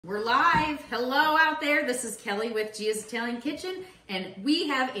We're live. Hello out there. This is Kelly with Gia's Italian Kitchen, and we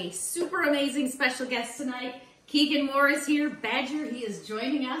have a super amazing special guest tonight. Keegan Moore is here. Badger, he is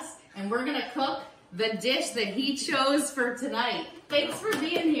joining us, and we're going to cook the dish that he chose for tonight. Thanks for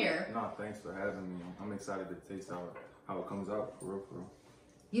being here. No, thanks for having me. I'm excited to taste how it comes out, for real, for real.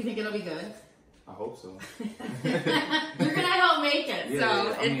 You think it'll be good? I hope so. You're going to help make it,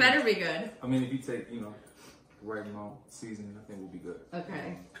 it better be good. I mean, if you take, right amount seasoning, I think we'll be good.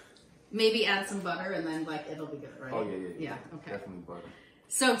 Okay. Maybe add some butter and then it'll be good, right? Oh yeah. Yeah, okay. Definitely butter.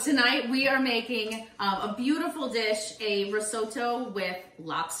 So tonight we are making a beautiful dish, a risotto with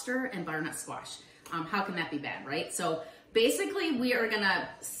lobster and butternut squash. How can that be bad, right? So basically we are gonna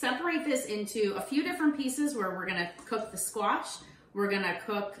separate this into a few different pieces where we're gonna cook the squash, we're gonna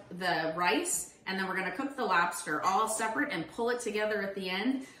cook the rice, and then we're gonna cook the lobster all separate and pull it together at the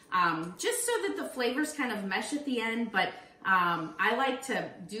end. Just so that the flavors kind of mesh at the end, but I like to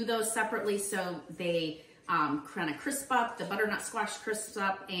do those separately so they kind of crisp up, the butternut squash crisps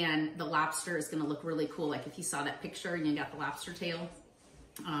up, and the lobster is gonna look really cool. Like if you saw that picture and you got the lobster tail,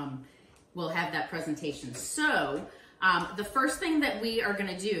 we'll have that presentation. So the first thing that we are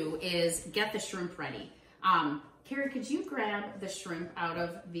gonna do is get the shrimp ready. Carrie, could you grab the shrimp out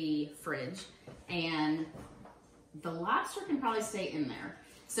of the fridge? And the lobster can probably stay in there.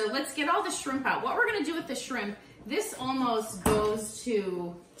 So let's get all the shrimp out. What we're gonna do with the shrimp, this almost goes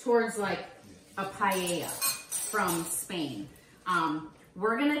towards like a paella from Spain.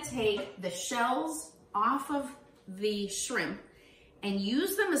 We're gonna take the shells off of the shrimp and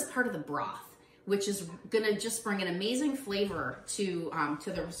use them as part of the broth, which is gonna just bring an amazing flavor to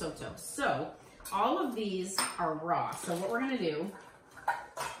the risotto. So all of these are raw. So what we're gonna do,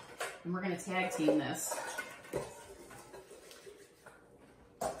 and we're gonna tag team this,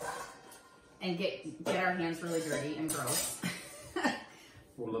 and get our hands really dirty and gross.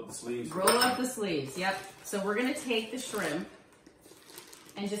 Roll up the sleeves. Roll up the sleeves, yep. So we're gonna take the shrimp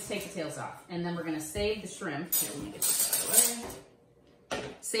and just take the tails off. And then we're gonna save the shrimp. Here, let me get this out of the way.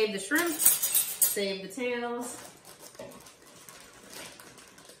 Save the shrimp, save the tails.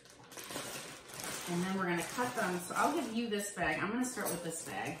 And then we're gonna cut them. So I'll give you this bag. I'm gonna start with this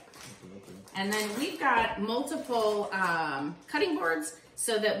bag. Okay. And then we've got multiple cutting boards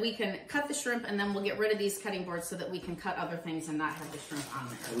so that we can cut the shrimp, and then we'll get rid of these cutting boards so that we can cut other things and not have the shrimp on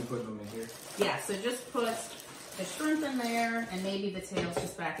there. Are we putting them in here? Yeah, so just put the shrimp in there and maybe the tails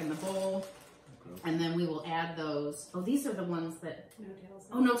just back in the bowl. Okay. And then we will add those. Oh, these are the ones that... No tails.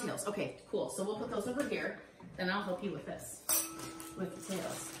 Oh, no tails. Okay, cool. So we'll put those over here. Then I'll help you with this, with the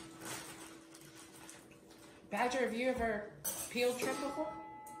tails. Badger, have you ever peeled shrimp before?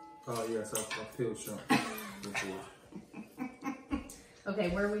 Oh, yes, I've peeled shrimp before. Okay,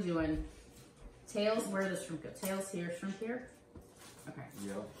 where are we doing? Tails, where does shrimp go? Tails here, shrimp here? Okay.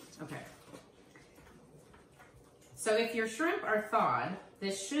 Yep. Okay. So if your shrimp are thawed,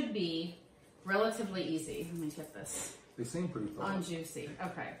 this should be relatively easy. Let me get this. They seem pretty thawed. Unjuicy.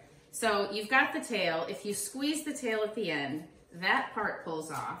 Okay. So you've got the tail. If you squeeze the tail at the end, that part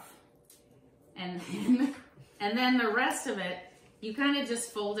pulls off. And then the rest of it, you kind of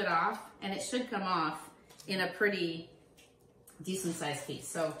just fold it off, and it should come off in a pretty decent sized piece.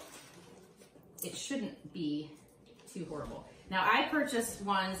 So it shouldn't be too horrible. Now I purchased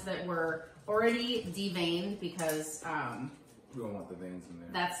ones that were already deveined because we don't want the veins in there.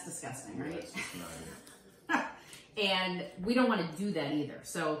 That's disgusting, right? Yes, it's not And we don't want to do that either.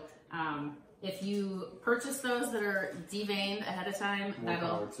 So if you purchase those that are deveined ahead of time, more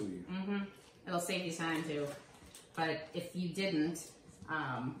power to you. It'll save you time too. But if you didn't,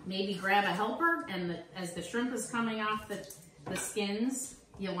 maybe grab a helper, and as the shrimp is coming off the skins,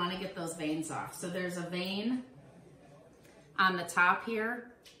 you'll want to get those veins off. So there's a vein on the top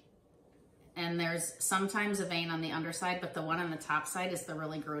here, and there's sometimes a vein on the underside, but the one on the top side is the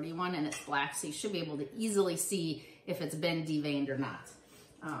really grody one, and it's black, so you should be able to easily see if it's been deveined or not.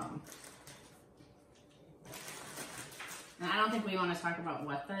 And I don't think we want to talk about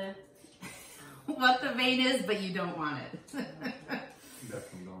what the vein is, but you don't want it.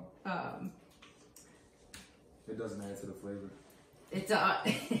 Definitely don't. It doesn't add to the flavor.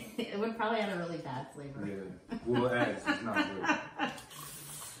 It would probably add a really bad flavor. Yeah, well, it adds. It's not good.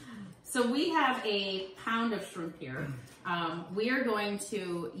 So we have a pound of shrimp here. We are going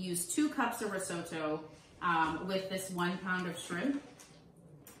to use 2 cups of risotto with this 1 pound of shrimp.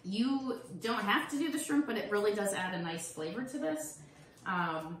 You don't have to do the shrimp, but it really does add a nice flavor to this.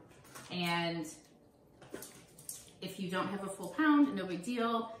 And if you don't have a full pound, no big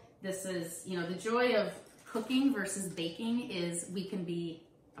deal. This is, the joy of cooking versus baking is we can be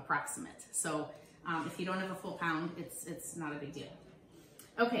approximate. So if you don't have a full pound, it's not a big deal.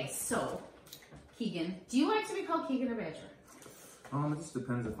 Okay, so Keegan, do you like to be called Keegan or Badger? It just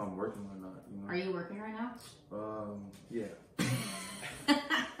depends if I'm working or not. You know? Are you working right now? Yeah.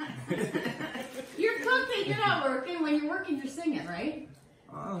 You're cooking, you're not working. When you're working, you're singing, right?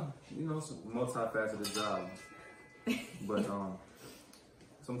 You know, it's a multifaceted job. But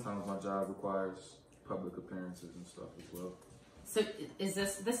sometimes my job requires public appearances and stuff as well. So is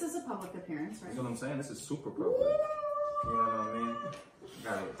this is a public appearance, right? That's what I'm saying. This is super public. You know what I mean?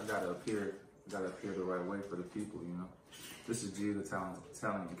 I gotta appear the right way for the people. You know, this is G the Italian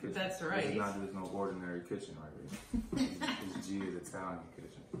kitchen. That's right. This is not just no ordinary kitchen right here. It's G the Italian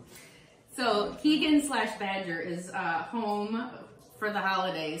kitchen. So Keegan/Badger is home for the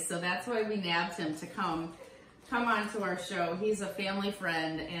holidays, so that's why we nabbed him to come on to our show. He's a family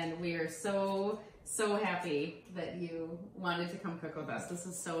friend, and we are so happy that you wanted to come cook with us. This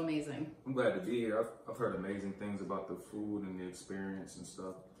is so amazing. I'm glad to be here. I've heard amazing things about the food and the experience and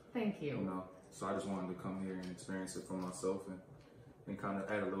stuff. Thank you. You know, so I just wanted to come here and experience it for myself and kind of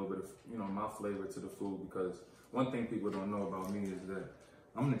add a little bit of, you know, my flavor to the food, because one thing people don't know about me is that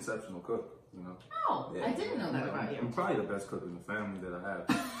I'm an exceptional cook, you know. Oh, yeah, I didn't know that about you. I'm probably the best cook in the family that I have.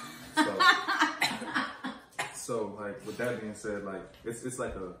 So like, with that being said, like, it's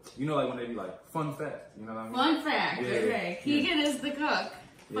like a, you know, like when they be like, fun fact, you know what I mean? Fun fact, yeah, okay. Yeah. Keegan is the cook.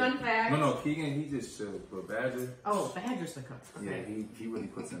 Fun fact. No, Keegan, he just chilled, but Badger. Oh, Badger's the cook. Okay. Yeah, he really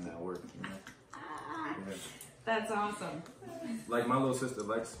puts in that work, you know. Yeah. That's awesome. Like my little sister,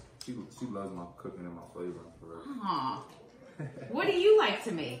 she loves my cooking and my flavor. For real. Aw. What do you like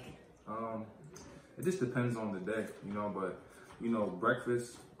to make? It just depends on the day, you know, but, you know,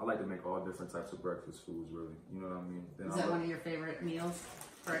 breakfast, I like to make all different types of breakfast foods, really. You know what I mean? Is that one of your favorite meals?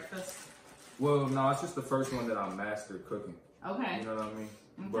 Breakfast? Well, no, it's just the first one that I mastered cooking. Okay. You know what I mean?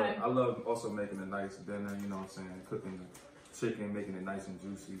 Okay. But I love also making a nice dinner, you know what I'm saying? Cooking the chicken, making it nice and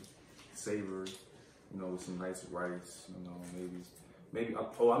juicy, savory, you know, with some nice rice, you know, maybe,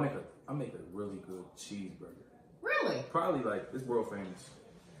 I make a really good cheeseburger. Really? Probably like, it's world famous.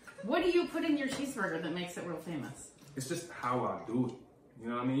 What do you put in your cheeseburger that makes it world famous? It's just how I do it. You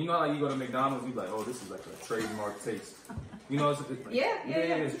know what I mean? You know how you go to McDonald's, you be like, oh, this is like a trademark taste. You know, it's like, Yeah,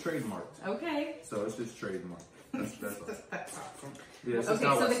 it's trademarked. Okay. So it's just trademarked. That's all. That's awesome. Yeah, it's Okay, just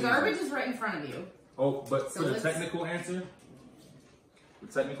how so I the see garbage it. is right in front of you. Oh, but So for the let's- technical answer,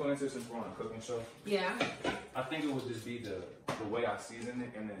 since we're on a cooking show, Yeah. I think it would just be the way I season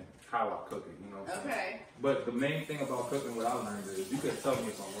it and then how I cook it, you know? Okay. But the main thing about cooking, what I learned is, you can tell me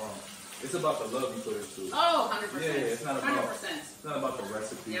if I'm wrong, it's about the love you put into it. Oh, 100%. Yeah, it's not about 100%. It's not about the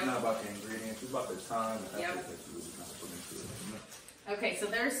recipe, Yep. it's not about the ingredients, it's about the time and Yep. effort that you really kind of put into it. You know? Okay, so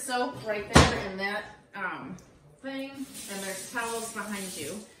there's soap right there in that thing, and there's towels behind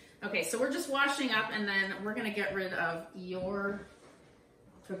you. Okay, so we're just washing up, and then we're gonna get rid of your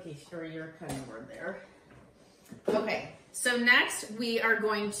cookie or your cutting board there. Okay, so next we are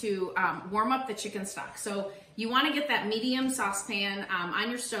going to warm up the chicken stock. So you want to get that medium saucepan on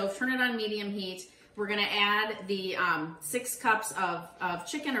your stove, turn it on medium heat. We're gonna add the 6 cups of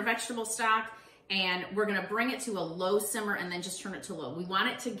chicken or vegetable stock, and we're gonna bring it to a low simmer and then just turn it to low. We want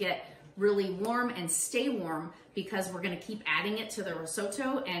it to get really warm and stay warm because we're gonna keep adding it to the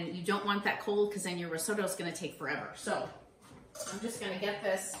risotto, and you don't want that cold because then your risotto is gonna take forever. So I'm just gonna get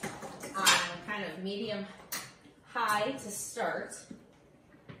this on kind of medium high to start,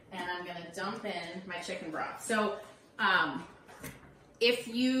 and I'm gonna dump in my chicken broth. So if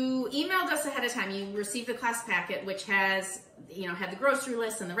you emailed us ahead of time, you received the class packet, which has, had the grocery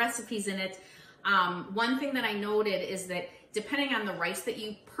list and the recipes in it. One thing that I noted is that depending on the rice that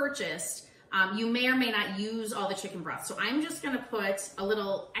you purchased, you may or may not use all the chicken broth. So I'm just gonna put a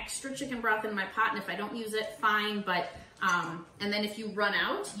little extra chicken broth in my pot, and if I don't use it, fine, but, and then if you run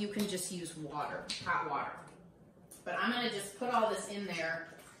out, you can just use water, hot water. But I'm gonna just put all this in there,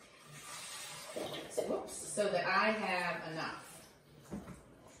 whoops, so that I have enough.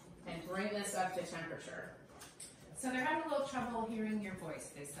 And bring this up to temperature. So they're having a little trouble hearing your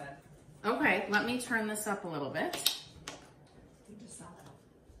voice, they said. Okay, let me turn this up a little bit. You just saw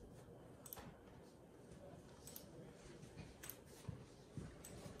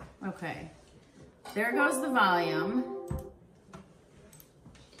that. Okay, there goes the volume.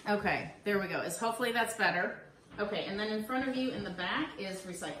 Okay, there we go. Hopefully that's better. Okay, and then in front of you in the back is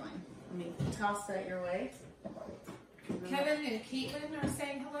recycling. Let me toss that your way. Kevin and Caitlin are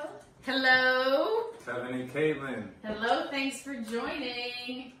saying hello. Hello. Kevin and Caitlin. Hello, thanks for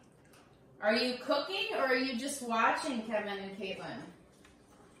joining. Are you cooking or are you just watching, Kevin and Caitlin?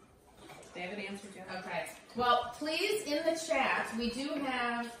 They haven't answered yet. Okay. Well, please, in the chat, we do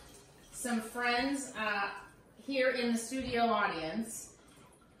have some friends here in the studio audience.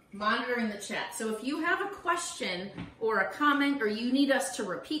 monitoring the chat. So if you have a question or a comment or you need us to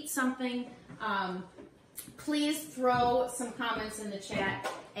repeat something, please throw some comments in the chat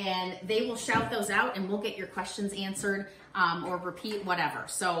and they will shout those out and we'll get your questions answered or repeat whatever.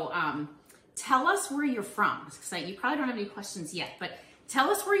 So tell us where you're from. You probably don't have any questions yet, but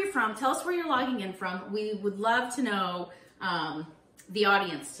tell us where you're from. Tell us where you're logging in from. We would love to know the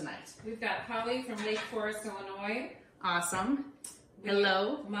audience tonight. We've got Holly from Lake Forest, Illinois. Awesome.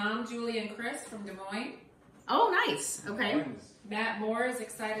 Hello. Mom, Julie, and Chris from Des Moines. Oh, nice. Okay. Matt Moore is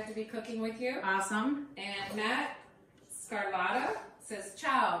excited to be cooking with you. Awesome. And Matt Scarlata says,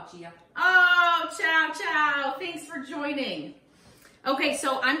 ciao, Gia. Oh, ciao, ciao. Thanks for joining. Okay,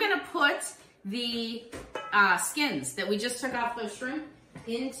 so I'm going to put the skins that we just took off those shrimp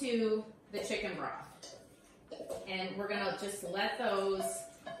into the chicken broth. And we're going to just let those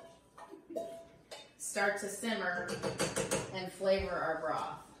start to simmer and flavor our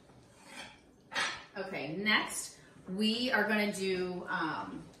broth. Okay, next we are going to do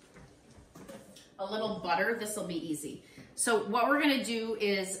a little butter. This will be easy. So what we're going to do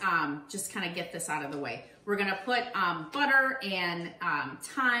is just kind of get this out of the way. We're going to put butter and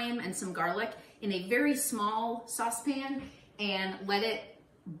thyme and some garlic in a very small saucepan and let it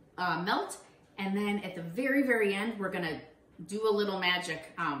melt. And then at the very, very end, we're going to do a little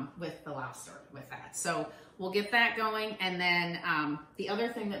magic with the lobster with that. So we'll get that going. And then the other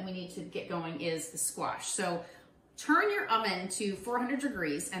thing that we need to get going is the squash. So turn your oven to 400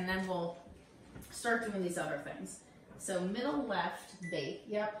 degrees and then we'll start doing these other things. So middle left, bake,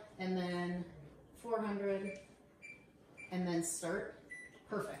 yep. And then 400 and then start.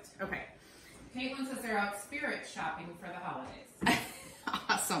 Perfect, okay. Caitlin says they're out spirit shopping for the holidays.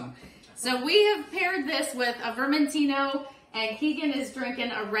 Awesome. So we have paired this with a Vermentino and Keegan is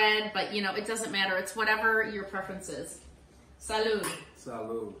drinking a red, but you know, it doesn't matter. It's whatever your preference is. Salud.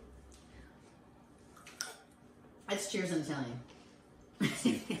 Salud. That's cheers in Italian.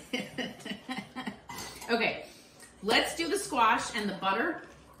 Okay, let's do the squash and the butter.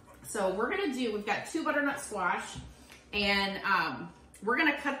 So we're gonna do, we've got 2 butternut squash and we're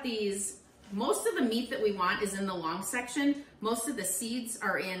gonna cut these. Most of the meat that we want is in the long section. Most of the seeds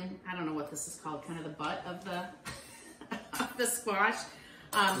are in, I don't know what this is called, kind of the butt of the of the squash.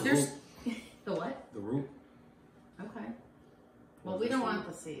 There's the what? The root. Okay. Well, we don't want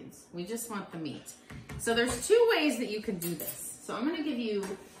the seeds. We just want the meat. So there's 2 ways that you can do this. So I'm gonna give you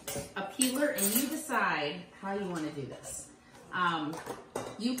a peeler and you decide how you wanna do this.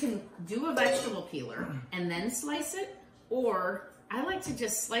 You can do a vegetable peeler and then slice it, or I like to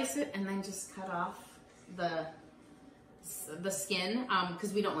just slice it and then just cut off the skin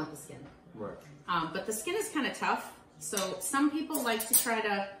because we don't want the skin. Right. But the skin is kind of tough, so some people like to try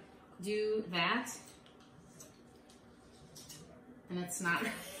to do that, and it's not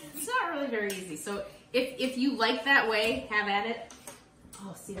really very easy. So if you like that way, have at it.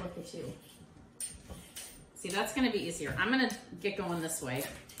 Oh, see, look at you. See, that's going to be easier. I'm going to get going this way.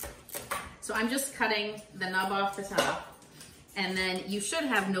 So I'm just cutting the nub off the top. And then you should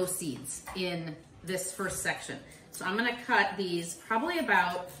have no seeds in this first section. So I'm gonna cut these probably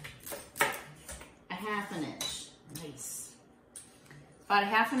about a 1/2 inch. Nice. About a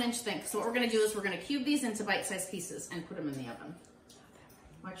 1/2 inch thick. So what we're gonna do is we're gonna cube these into bite-sized pieces and put them in the oven.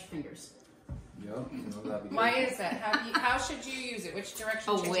 Watch your fingers. Yep. You know, that'd be Why good. is that? How should you use it? Which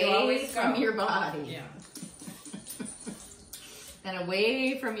direction should you Away always from go? your body. Yeah. And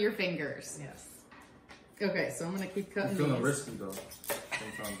away from your fingers. Yes. Okay, so I'm gonna keep cutting It's feeling these. risky though.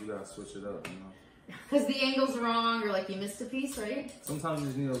 Sometimes you gotta switch it up, you know. Because the angle's wrong or like you missed a piece, right? Sometimes you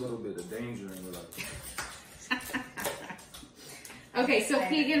just need a little bit of danger in your life. Okay, so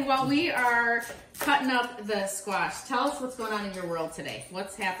Keegan, while we are cutting up the squash, tell us what's going on in your world today.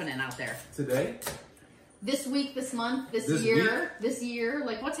 What's happening out there? Today? This week, this month, this year,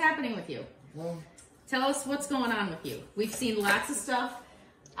 like what's happening with you? Well, Tell us what's going on with you. We've seen lots of stuff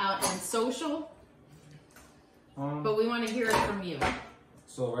out on social, but we want to hear it from you.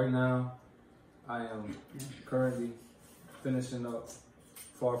 so right now, I am currently finishing up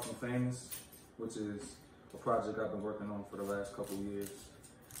Far From Famous, which is a project I've been working on for the last couple of years.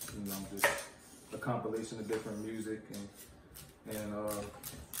 You know, just a compilation of different music and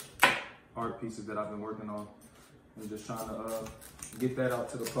art pieces that I've been working on. I'm just trying to get that out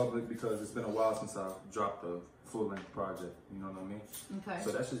to the public because it's been a while since I've dropped a full-length project, you know what I mean? Okay.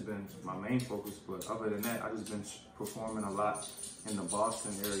 So that's just been my main focus, but other than that, I've just been performing a lot in the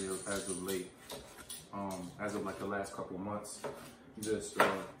Boston area as of late. As of like the last couple of months, just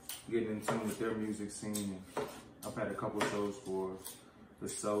getting in tune with their music scene. I've had a couple of shows for the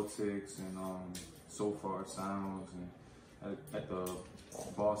Celtics and So Far Sounds at the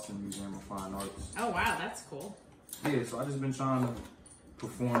Boston Museum of Fine Arts. Oh wow, that's cool. Yeah, so I just been trying to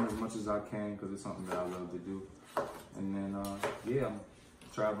perform as much as I can because it's something that I love to do. And then, yeah, I'm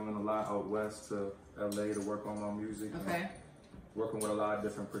traveling a lot out west to LA to work on my music. Okay. Working with a lot of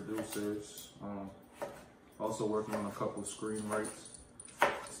different producers. Also working on a couple screenwrites,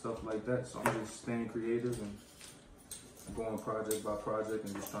 stuff like that. So I'm just staying creative and going project by project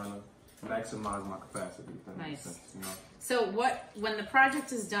and just trying to maximize my capacity. If that makes sense, you know? So when the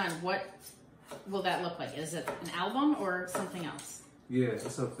project is done, what will that look like? Is it an album or something else? Yeah,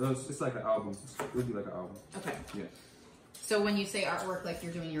 it's like an album. It would be like an album. Okay. Yeah. So when you say artwork, like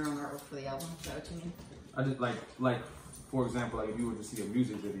you're doing your own artwork for the album, is that what you mean? I just like for example, like if you were to see a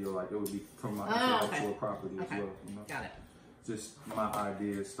music video, like it would be from my intellectual property as well. You know? Got it. Just my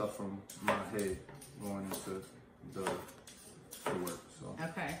ideas, stuff from my head going into the work. So.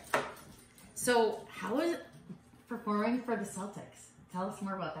 Okay. So how is it performing for the Celtics? Tell us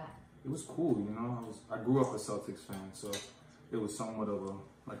more about that. It was cool, you know. I grew up a Celtics fan, so it was somewhat of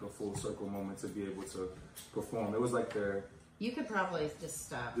a full circle moment to be able to perform. It was like You could probably just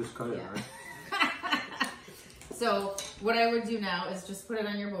stop. Just cut it, right? So what I would do now is just put it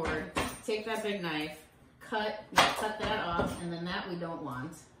on your board, take that big knife, cut that off, and then that we don't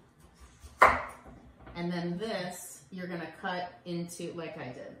want. And then this, you're gonna cut into, like I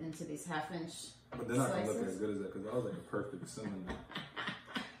did, into these 1/2 inch But they're not gonna look slices. as good as that because I was like a perfect cinnamon.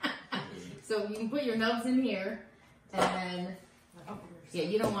 So you can put your nubs in here, and then, yeah,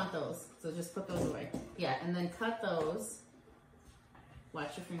 you don't want those, so just put those away. Yeah, and then cut those.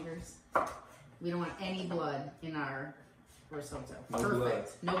 Watch your fingers. We don't want any blood in our risotto. No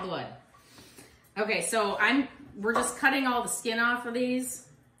Perfect. No blood. Okay, so we're just cutting all the skin off of these.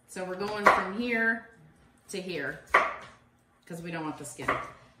 So we're going from here to here because we don't want the skin.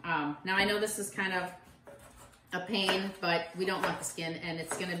 Now I know this is kind of a pain, but we don't want the skin, and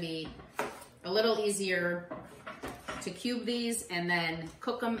it's going to be a little easier to cube these and then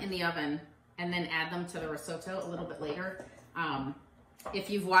cook them in the oven and then add them to the risotto a little bit later.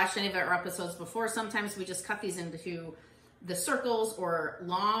 If you've watched any of our episodes before, sometimes we just cut these into the circles or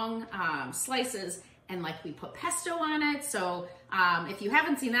long slices, and like we put pesto on it. So if you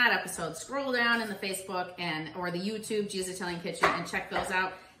haven't seen that episode, scroll down in the Facebook or the YouTube, G's Italian Kitchen, and check those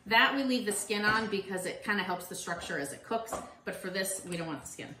out. That we leave the skin on because it kind of helps the structure as it cooks. But for this, we don't want the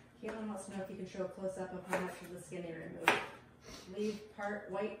skin. Caitlin wants to know if you can show a close-up of how much of the skin you remove. Leave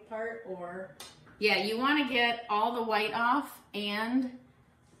white part, or... Yeah, you want to get all the white off, and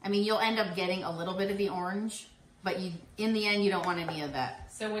I mean, you'll end up getting a little bit of the orange, but in the end, you don't want any of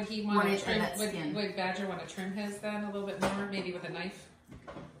that. So would he want to trim? Would Badger want to trim his then a little bit more, maybe with a knife?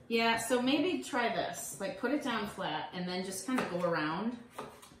 Yeah, so maybe try this. Like, put it down flat, and then just kind of go around.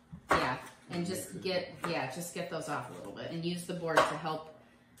 Yeah, and just get those off a little bit, and use the board to help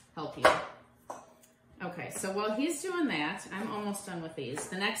you. Okay, so while he's doing that, I'm almost done with these.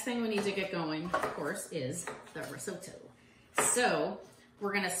 The next thing we need to get going, of course, is the risotto. So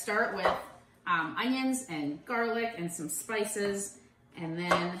we're gonna start with onions and garlic and some spices, and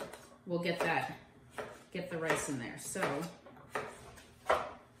then we'll get the rice in there. So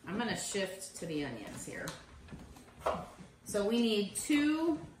I'm gonna shift to the onions here. So we need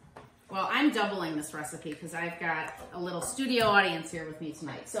well, I'm doubling this recipe because I've got a little studio audience here with me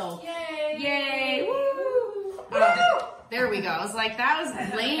tonight. So, yay! Woo! There we go. I was like, that was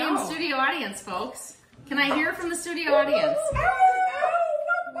lame studio audience, folks. Can I hear from the studio audience?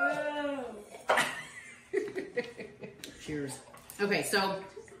 Cheers. Okay, so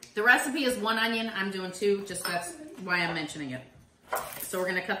the recipe is 1 onion. I'm doing 2, just that's why I'm mentioning it. So we're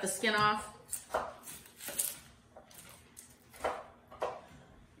gonna cut the skin off.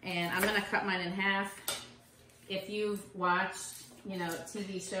 And I'm gonna cut mine in half. If you've watched,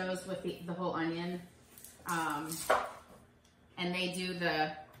 TV shows with the whole onion, and they do do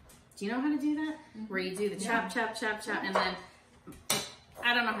you know how to do that? Where you do the chop, chop, chop, chop, and then,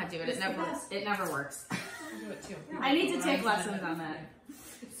 I don't know how to do it. It never works. I'll do it too. I need to take lessons on that.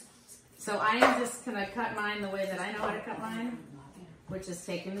 So I am just gonna cut mine the way that I know how to cut mine, which is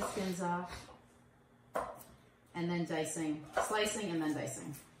taking the skins off, and then dicing, slicing and then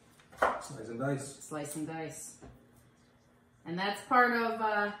dicing. Slice and dice. Slice and dice. And that's part of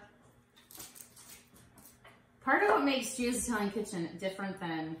what makes G's Italian Kitchen different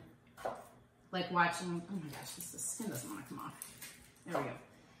than like watching, oh my gosh, the skin doesn't want to come off. There we go.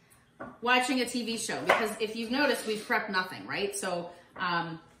 Watching a TV show, because if you've noticed, we've prepped nothing, right? So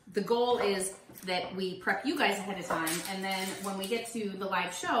the goal is that we prep you guys ahead of time, and then when we get to the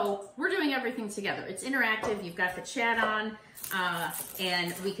live show, we're doing everything together. It's interactive. You've got the chat on,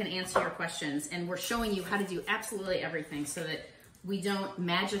 and we can answer your questions. And we're showing you how to do absolutely everything so that we don't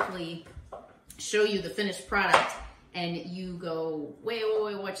magically show you the finished product and you go, wait,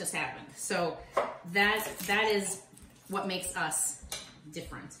 what just happened? So that is what makes us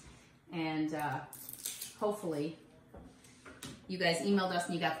different. And hopefully you guys emailed us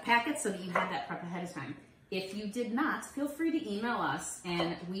and you got the packet so that you had that prep ahead of time. If you did not, feel free to email us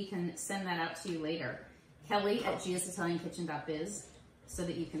and we can send that out to you later. Kelly@giasitaliankitchen.biz so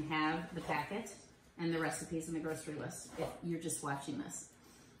that you can have the packet and the recipes and the grocery list if you're just watching this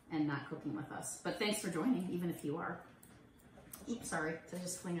and not cooking with us. But thanks for joining, even if you are. Oops, sorry, did I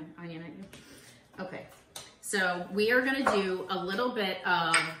just fling an onion at you? Okay, so we are gonna do a little bit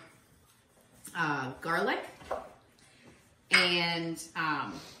of garlic and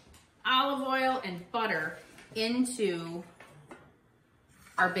olive oil and butter into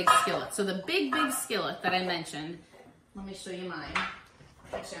our big skillet. So the big skillet that I mentioned, let me show you mine.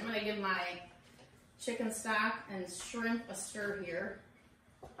 Actually, I'm gonna give my chicken stock and shrimp a stir here.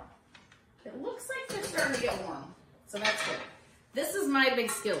 It looks like they're starting to get warm, so that's good. This is my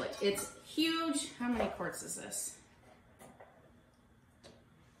big skillet. It's huge. How many quarts is this?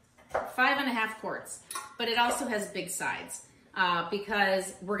 5.5 quarts, but it also has big sides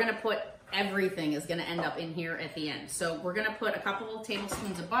because we're gonna put everything is gonna end up in here at the end. So we're gonna put a couple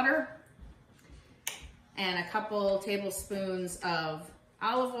tablespoons of butter and a couple tablespoons of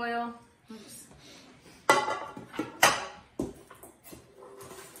olive oil. Oops.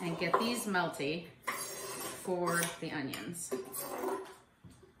 And get these melty for the onions.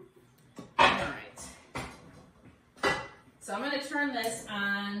 All right. So I'm gonna turn this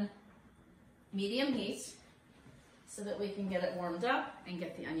on medium heat so that we can get it warmed up and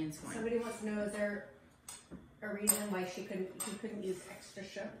get the onions going. Somebody wants to know, is there a reason why he couldn't use extra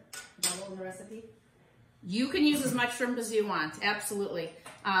shrimp double in the recipe? You can use as much shrimp as you want, absolutely.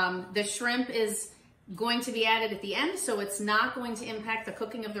 The shrimp is going to be added at the end, so it's not going to impact the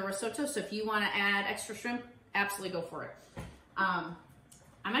cooking of the risotto. So if you want to add extra shrimp, absolutely go for it.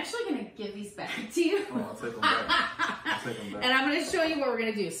 I'm actually going to give these back to you. Oh, I'll take them back. I'll take them back. And I'm going to show you what we're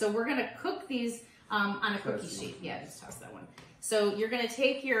going to do. So we're going to cook these on a cookie sheet. Yeah, just toss that one. So you're going to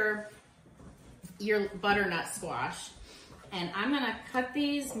take your butternut squash, and I'm going to cut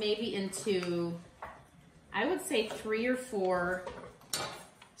these maybe into, I would say 3 or 4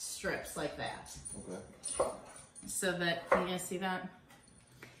 strips like that. Okay. So that, can you guys see that?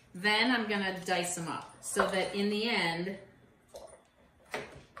 Then I'm gonna dice them up so that in the end,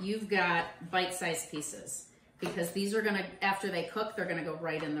 you've got bite-sized pieces, because these are gonna, after they cook, they're gonna go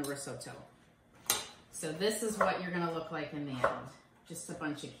right in the risotto. So this is what you're gonna look like in the end. Just a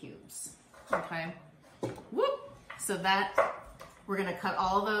bunch of cubes, okay? Whoop! So that, we're gonna cut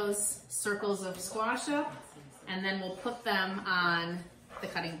all those circles of squash up, and then we'll put them on the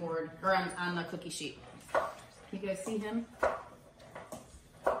cutting board, or on the cookie sheet. Can you guys see him?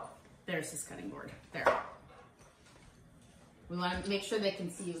 There's his cutting board, there. We wanna make sure they can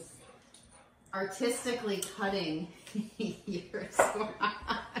see you artistically cutting your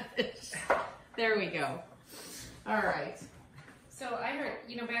squash. There we go. All right. So I heard,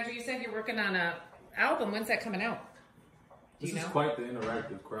 Badger, you said you're working on a album. When's that coming out? This is quite the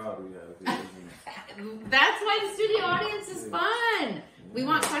interactive crowd we have here. That's why the studio audience is fun. We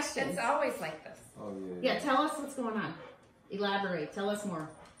want questions. It's always like this. Oh yeah. Yeah, tell us what's going on. Elaborate. Tell us more.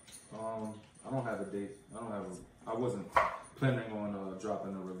 I don't have a date. I wasn't planning on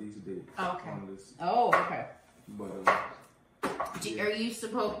dropping a release date on this. Oh, okay. But are you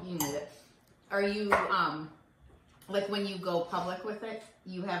supposed? You need it. Are you like when you go public with it,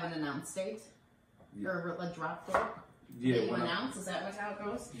 you have an announce date or a drop date? Yeah. That you announce? Is that how it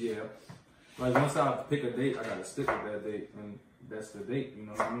goes? Yeah. Like once I pick a date, I gotta stick with that date, and that's the date. You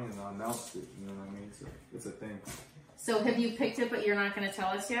know what I mean? And I announced it. You know what I mean? It's a thing. So have you picked it, but you're not going to tell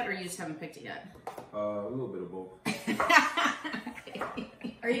us yet, or you just haven't picked it yet? A little bit of both.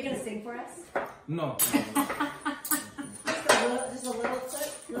 Are you going to sing for us? No. Just a little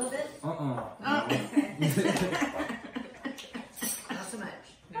clip, a little bit. Oh, okay. Not so much.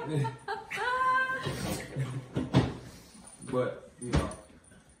 But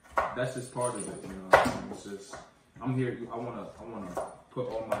that's just part of it. It's just I'm here. I wanna put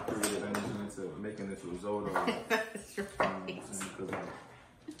all my creative energy into making this risotto. That's right. Because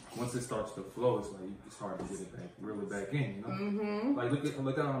once it starts to flow, it's hard to get it back, reel it back in. Mm-hmm. Like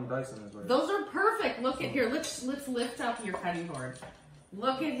look at how I'm dicing this right. Those are perfect. Look at here. Let's lift up your cutting board.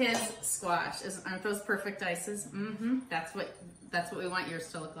 Look at his squash. Aren't those perfect dices? Mm-hmm. That's what That's what we want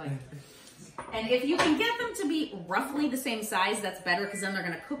yours to look like. And if you can get them to be roughly the same size, that's better because then they're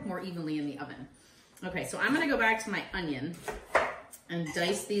going to cook more evenly in the oven. Okay, so I'm going to go back to my onion and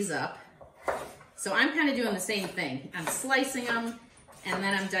dice these up. So I'm kind of doing the same thing. I'm slicing them, and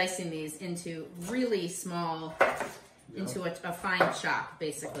then I'm dicing these into really small, into a fine chop,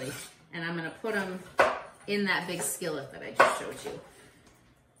 basically. And I'm going to put them in that big skillet that I just showed you,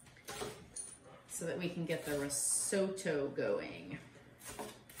 so that we can get the risotto going.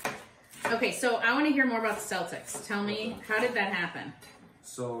 Okay, so I want to hear more about the Celtics. Tell me, how did that happen?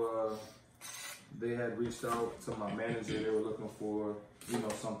 So they had reached out to my manager. They were looking for, you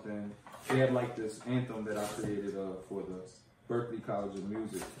know, something. They had like this anthem that I created for the Berkeley College of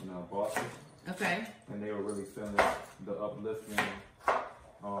Music in Boston. Okay. And they were really feeling the uplifting,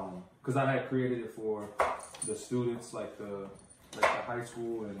 because I had created it for the students, like the high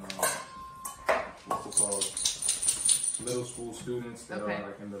school and what's it called, middle school students that are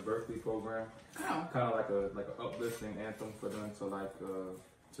like in the Berkeley program. Oh. Kind of like an uplifting anthem for them to like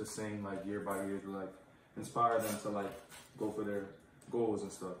to sing like year by year, to like inspire them to like go for their goals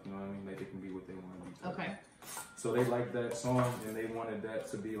and stuff. You know what I mean? Like they can be what they want to be. Okay. So they liked that song, and they wanted that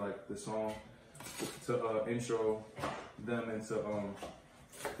to be like the song to intro them into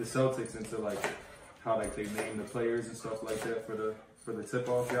the Celtics, into like how like they name the players and stuff like that for the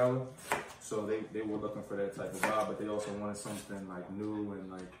Tip-Off Gala. So they were looking for that type of vibe, but they also wanted something like new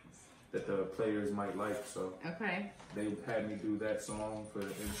and like that the players might like. So they had me do that song for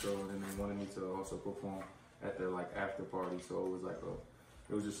the intro, and then they wanted me to also perform at their like after party. So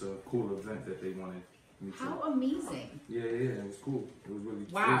it was just a cool event that they wanted me to. How amazing! Yeah, it was cool. It was really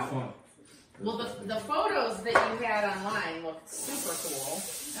it was fun. Well, the photos that you had online looked super cool.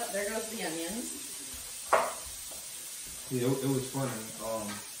 Oh, there goes the onions. Yeah, it was fun.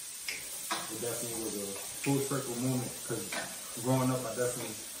 It definitely was a full circle moment, because growing up, I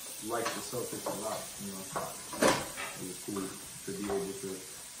definitely liked the Celtics a lot. You know, it was cool to be able to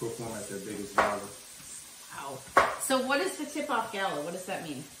perform at their biggest gala. Wow. So what is the Tip-Off Gala? What does that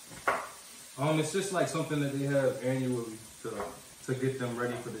mean? It's just like something that they have annually to get them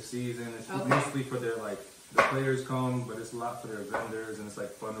ready for the season. It's mostly for their like the players come, but it's a lot for their vendors, and it's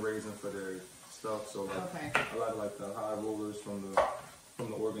like fundraising for their stuff. So like a lot of like the high rollers from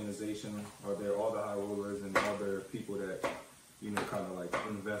the organization are there. All the high rollers and other people that, you know, kind of like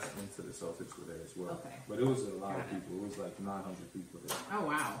invest into the Celtics were there as well. Okay. But it was a lot of people. It was like 900 people there. Oh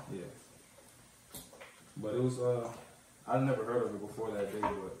wow. Yeah. But it was I'd never heard of it before that day,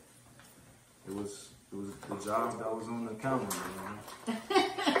 but it was the job that was on the calendar. You know?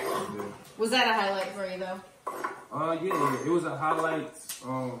 Yeah. Was that a highlight for you though? Yeah, it was a highlight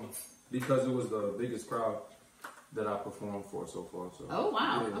because it was the biggest crowd that I performed for so far. So. Oh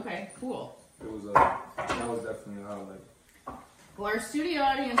wow! Yeah. Okay, cool. It was that was definitely a highlight. Well, our studio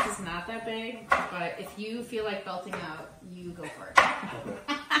audience is not that big, but if you feel like belting out, you go for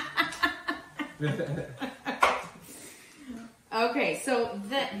it. Okay, so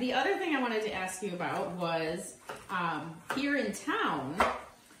the other thing I wanted to ask you about was here in town,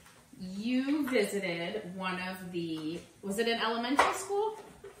 you visited one of the, was it an elementary school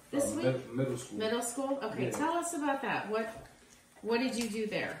this week? Middle school. Middle school? Okay, yeah. Tell us about that. What did you do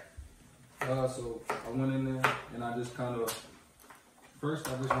there? So I went in there and I just kind of, first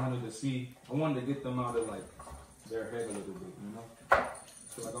I just wanted to see, I wanted to get them out of like their head a little bit, you know?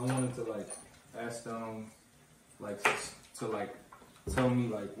 So like I wanted to like ask them like to like tell me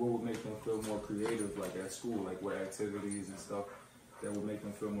like what would make them feel more creative like at school, like what activities and stuff that would make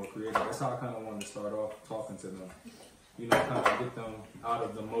them feel more creative. That's how I kind of wanted to start off talking to them. You know, kind of get them out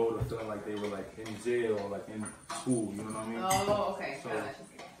of the mode of feeling like they were like in jail or like in school, you know what I mean? Oh, okay.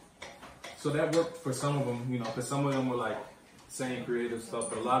 So that worked for some of them, you know, because some of them were like saying creative stuff,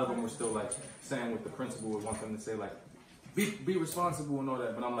 but a lot of them were still like saying what the principal would want them to say, like, be responsible and all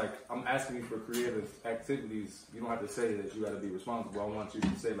that. But I'm like, I'm asking you for creative activities. You don't have to say that you got to be responsible. I want you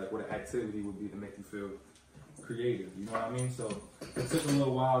to say like what an activity would be to make you feel creative. You know what I mean? So it took a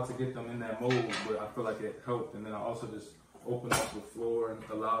little while to get them in that mode, but I feel like it helped. And then I also just opened up the floor and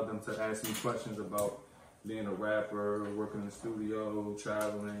allowed them to ask me questions about being a rapper, working in the studio,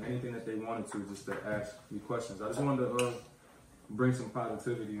 traveling, anything that they wanted to, just to ask me questions. I just wanted to bring some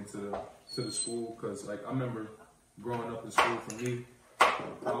positivity into the school, because like I remember growing up in school, for me,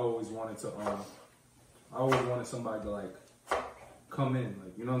 I always wanted somebody to like come in,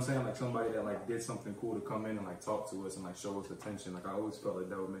 like, you know what I'm saying, like somebody that like did something cool to come in and like talk to us and like show us attention. Like I always felt like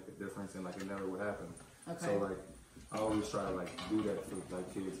that would make a difference, and like it never would happen. Okay. So like I always try to like do that for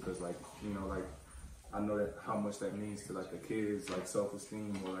like kids, because like, you know, like I know that how much that means to like the kids, like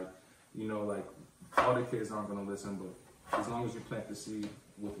self-esteem, or like, you know, like all the kids aren't gonna listen, but as long as you plant the seed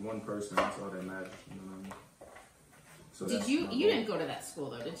with one person, that's all that matters. You know what I mean? So did you didn't go to that school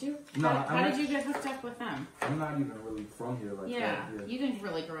though, did you? No. How did you get hooked up with them? I'm not even really from here like that. Yeah, you didn't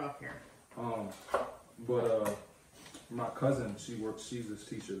really grow up here. But my cousin, she's a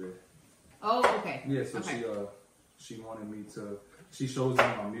teacher there. Oh, okay. Yeah, so okay. she wanted me to. She shows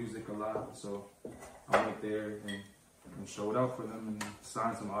them my music a lot, so I went there and showed out for them and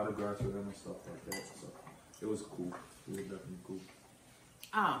signed some autographs for them and stuff like that. So it was cool. It was definitely cool.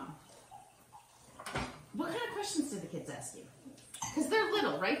 What kind of questions did the kids ask you? Because they're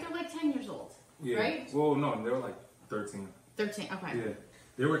little, right? They're like 10 years old, yeah. right? Well, no, they were like 13. 13, okay. Yeah,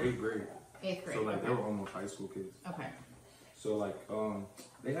 they were 8th grade. 8th grade. So like okay. they were almost high school kids. Okay. So like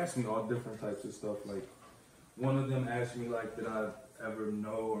they asked me all different types of stuff. Like one of them asked me like, did I ever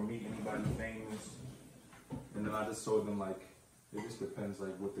know or meet anybody famous? And then I just told them like, it just depends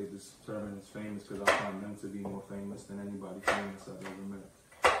like what they determine as famous, because I find them to be more famous than anybody famous I've ever met.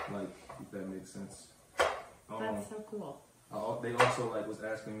 Like, if that makes sense. That's so cool. They also like was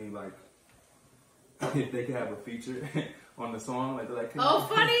asking me like if they could have a feature on the song. Like they're like, oh,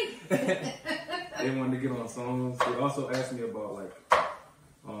 funny. They wanted to get on songs. They also asked me about like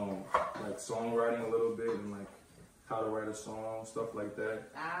songwriting a little bit and like how to write a song, stuff like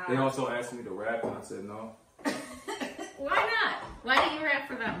that. They also asked me to rap, and I said no. Why not? Why didn't you rap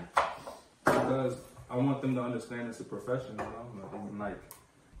for them? Because I want them to understand it's a profession, you know. And like,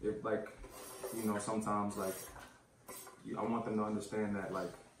 if like, you know, sometimes like, I want them to understand that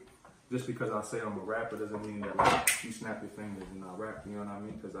like, just because I say I'm a rapper doesn't mean that like you snap your fingers and I rap. You know what I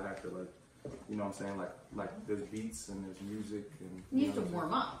mean? Because I have to like, you know what I'm saying? Like there's beats and there's music and. You have to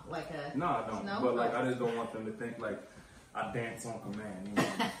warm up like a. No, I don't. No? But like, I just don't want them to think like I dance on command. You know?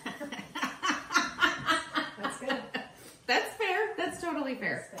 That's good. That's fair. That's totally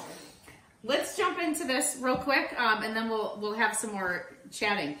fair. That's fair. Let's jump into this real quick, and then we'll have some more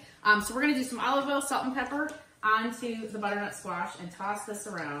chatting. So we're gonna do some olive oil, salt, and pepper onto the butternut squash and toss this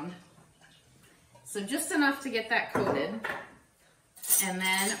around. So just enough to get that coated, and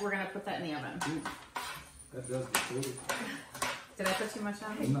then we're gonna put that in the oven. That does get coated. Did I put too much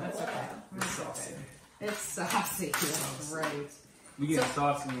on? No. That's okay. It's saucy. It's saucy. That's right. We get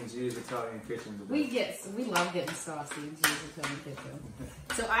saucy in G's Italian kitchen today. We love getting saucy in G's Italian kitchen.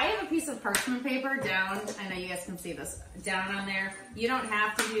 So I have a piece of parchment paper down. I know you guys can see this down on there. You don't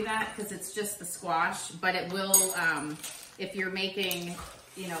have to do that because it's just the squash, but it will if you're making,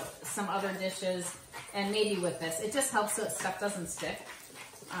 you know, some other dishes, and maybe with this, it just helps so stuff doesn't stick.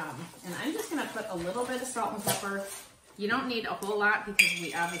 And I'm just gonna put a little bit of salt and pepper. You don't need a whole lot because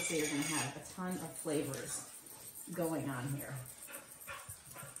we obviously are gonna have a ton of flavors going on here.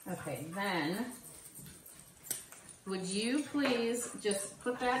 Okay, then, would you please just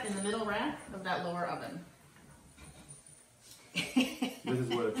put that in the middle rack of that lower oven? This is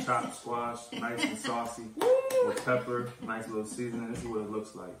what a chopped squash, nice and saucy, with pepper, nice little seasoning. This is what it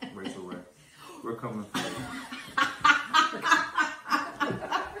looks like, Rachel Ray. We're coming for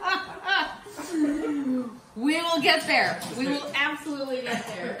you. We will get there. We will absolutely get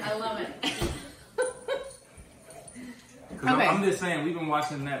there. I love it. Okay. I'm just saying, we've been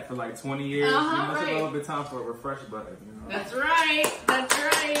watching that for like 20 years. You know, it's a little bit time for a refresh button. You know? That's right. That's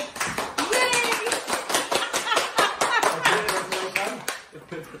right.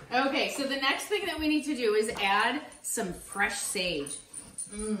 Yay! Okay, so the next thing that we need to do is add some fresh sage.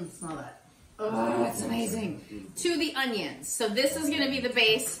 Smell that. Oh, that's amazing. To the onions. So this is going to be the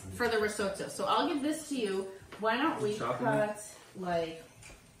base for the risotto. So I'll give this to you. Why don't we cut like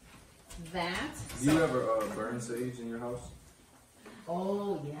that? Do you ever burn sage in your house?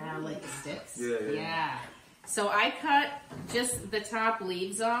 Oh, yeah, like the sticks? Yeah. So I cut just the top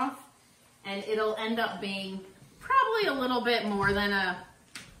leaves off, and it'll end up being probably a little bit more than a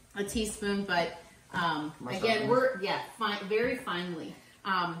teaspoon, but again, very finely.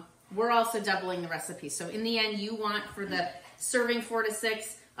 We're also doubling the recipe. So in the end, you want for the serving 4 to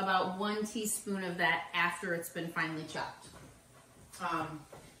 6, about 1 teaspoon of that after it's been finely chopped.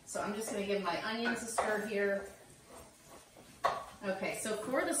 So I'm just going to give my onions a stir here. Okay, so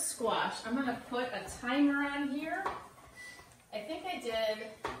for the squash, I'm going to put a timer on here. I think I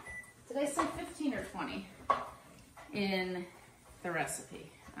did I say 15 or 20 in the recipe?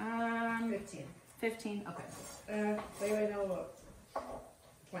 15. 15, okay. Wait, no,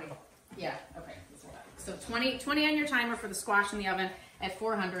 20. Yeah, okay. So 20 on your timer for the squash in the oven at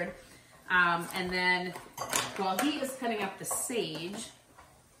 400. And then while he is cutting up the sage,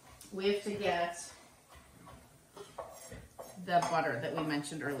 we have to get the butter that we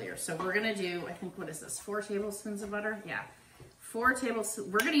mentioned earlier. So we're going to do, I think, what is this, 4 tablespoons of butter? Yeah, 4 tablespoons.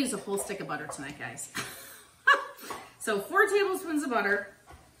 We're going to use a whole stick of butter tonight, guys. So 4 tablespoons of butter.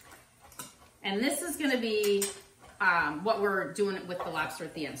 And this is gonna be what we're doing with the lobster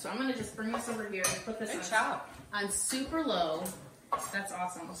at the end. So I'm gonna just bring this over here and put this on super low. That's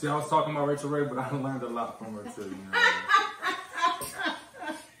awesome. See, I was talking about Rachel Ray, but I learned a lot from her too. You know?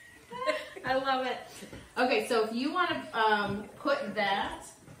 I love it. Okay, so if you want to put that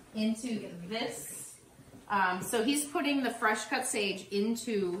into this, so he's putting the fresh cut sage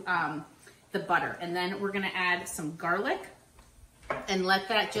into the butter, and then we're going to add some garlic and let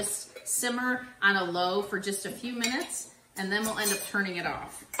that just simmer on a low for just a few minutes, and then we'll end up turning it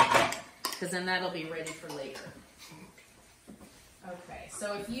off because then that'll be ready for later. Okay,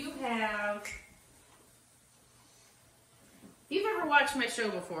 so if you've ever watched my show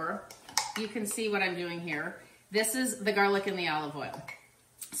before, you can see what I'm doing here. This is the garlic and the olive oil.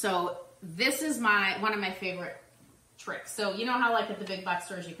 So this is one of my favorite tricks. So you know how like at the big box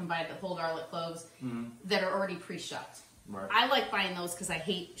stores you can buy the whole garlic cloves that are already pre-shucked. Right. I like buying those because I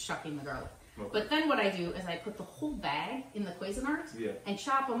hate shucking the garlic. Okay. But then what I do is I put the whole bag in the Cuisinart and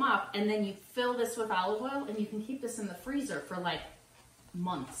chop them up, and then you fill this with olive oil, and you can keep this in the freezer for like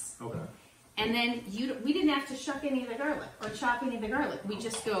months. Okay. And then we didn't have to shuck any of the garlic or chop any of the garlic. We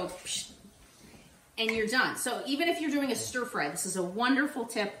just go, psh, and you're done. So even if you're doing a stir fry, this is a wonderful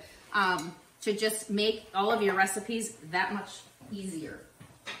tip to just make all of your recipes that much easier.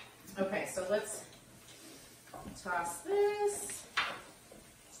 Okay, so let's toss this.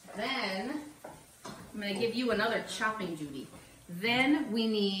 Then I'm going to give you another chopping duty. Then we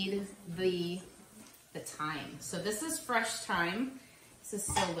need the thyme. So this is fresh thyme. This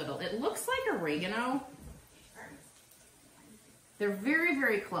is so little. It looks like oregano. They're very,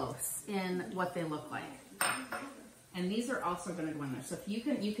 very close in what they look like. And these are also going to go in there. So if you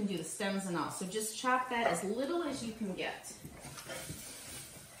can do the stems and all. So just chop that as little as you can get.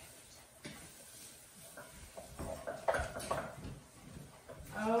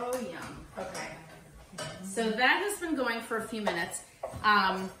 Oh, yum. Okay. So that has been going for a few minutes.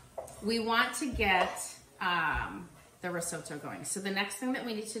 We want to get the risotto going. So the next thing that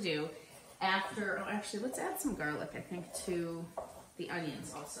we need to do actually, let's add some garlic, I think, to the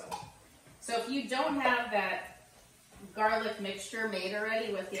onions also. So if you don't have that garlic mixture made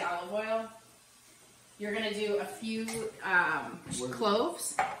already with the olive oil, you're going to do a few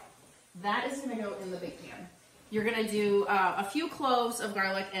cloves. That is going to go in the big pan. You're going to do a few cloves of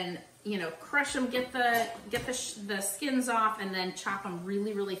garlic and, you know, crush them, get the skins off, and then chop them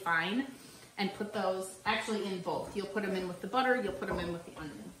really, really fine. And put those actually in both. You'll put them in with the butter, you'll put them in with the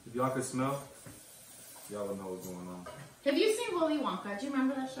onion. If y'all can smell, y'all will know what's going on. Have you seen Willy Wonka? Do you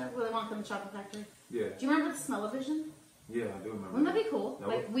remember that show? Willy Wonka and the Chocolate Factory? Yeah. Do you remember the smell-o-vision? Yeah, I do remember. Wouldn't that be cool?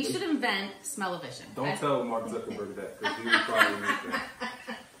 Like, we should invent smell-o-vision. Don't tell Mark Zuckerberg that, because he would probably make that.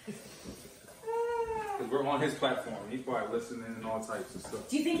 Because we're on his platform. He's probably listening and all types of stuff.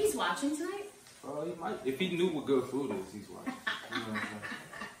 Do you think he's watching tonight? He might. If he knew what good food is, he's watching. You know what I'm saying?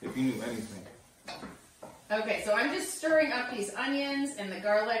 If he knew anything. Okay, so I'm just stirring up these onions and the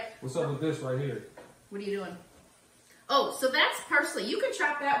garlic. What's up with this right here? What are you doing? Oh, so that's parsley. You can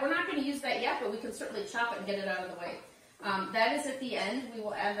chop that. We're not going to use that yet, but we can certainly chop it and get it out of the way. That is at the end. We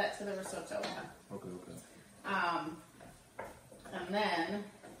will add that to the risotto. Okay. And then...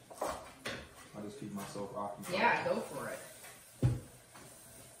 I'll just keep myself occupied. Yeah, go for it.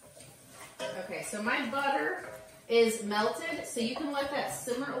 Okay, so my butter is melted, so you can let that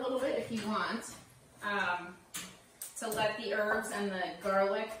simmer a little bit if you want. To let the herbs and the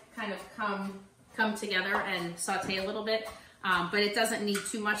garlic kind of come together and saute a little bit. But it doesn't need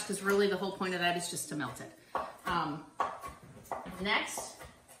too much because really the whole point of that is just to melt it. Next,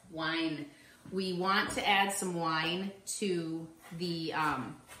 wine. We want to add some wine to the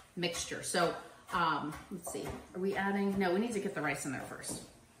mixture. So let's see, are we adding? No, we need to get the rice in there first.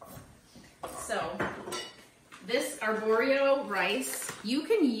 So this arborio rice, you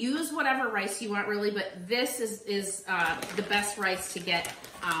can use whatever rice you want really, but this is the best rice to get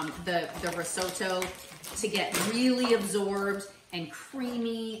the risotto to get really absorbed and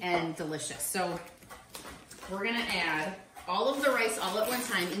creamy and delicious. So we're gonna add all of the rice all at one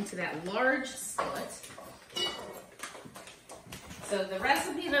time into that large skillet. So the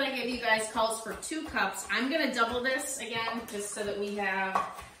recipe that I gave you guys calls for 2 cups. I'm gonna double this again just so that we have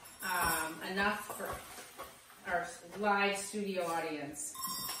enough for our live studio audience.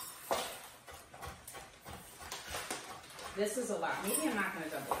 This is a lot. Maybe I'm not going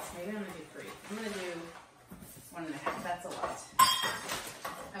to double this. Maybe I'm going to do 3. I'm going to do 1.5. That's a lot.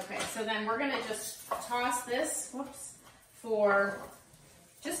 Okay, so then we're going to just toss this, for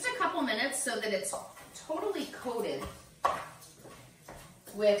just a couple minutes so that it's totally coated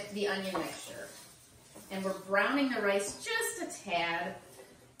with the onion mixture. And we're browning the rice just a tad,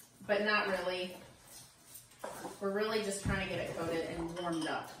 but not really. We're really just trying to get it coated and warmed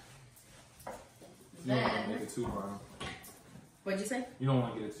up. You don't want to make it too brown. What'd you say? You don't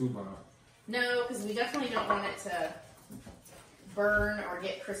want to get it too brown. No, because we definitely don't want it to burn or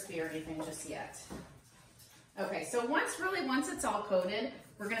get crispy or anything just yet. Okay, so once it's all coated,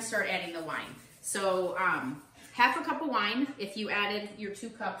 we're gonna start adding the wine. So half a cup of wine if you added your 2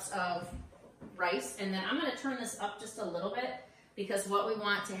 cups of rice, and then I'm gonna turn this up just a little bit because what we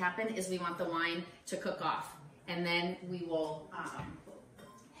want to happen is we want the wine to cook off, and then we will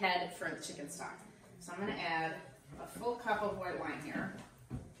head for the chicken stock. So I'm gonna add a full cup of white wine here.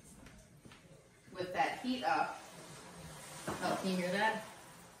 With that heat up. Oh, can you hear that?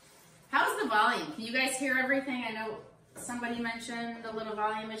 How's the volume? Can you guys hear everything? I know somebody mentioned a little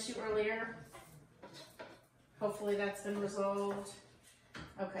volume issue earlier. Hopefully that's been resolved.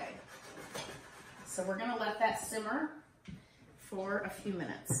 Okay. So we're gonna let that simmer for a few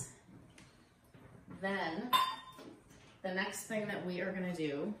minutes. Then, the next thing that we are gonna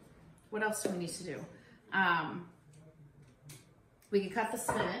do, what else do we need to do? We can cut the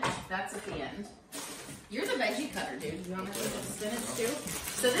spinach, that's at the end. You're the veggie cutter, dude. You want to do the spinach too?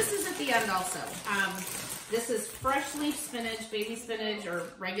 So this is at the end also. This is fresh leaf spinach, baby spinach, or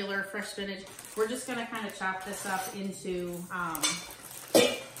regular fresh spinach. We're just gonna kind of chop this up into,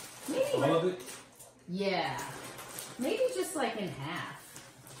 maybe all of it? Yeah, maybe just like in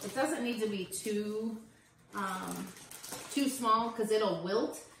half. It doesn't need to be too small because it'll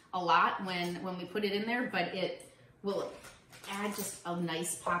wilt a lot when we put it in there, but it will add just a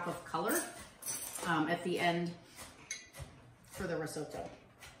nice pop of color at the end for the risotto.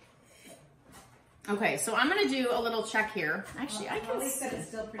 Okay, so I'm gonna do a little check here. Actually, I can. Molly said it's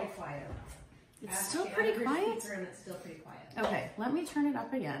still pretty quiet. It's still pretty quiet? And it's still pretty quiet. Okay, let me turn it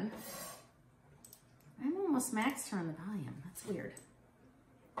up again. I'm almost maxed on the volume. That's weird.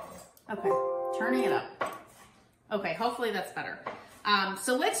 Okay, turning it up. Okay, hopefully that's better.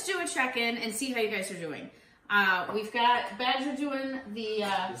 So let's do a check-in and see how you guys are doing. We've got Badger doing the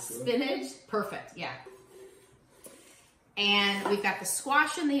spinach. Perfect, yeah. And we've got the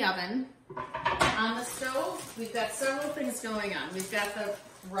squash in the oven. On the stove, we've got several things going on. We've got the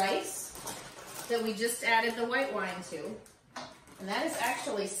rice that we just added the white wine to. And that is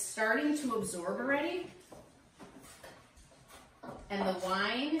actually starting to absorb already. And the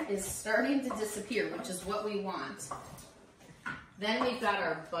wine is starting to disappear, which is what we want. Then we've got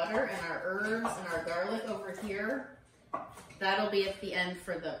our butter and our herbs and our garlic over here. That'll be at the end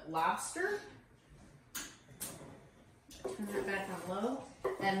for the lobster. Turn that back on low.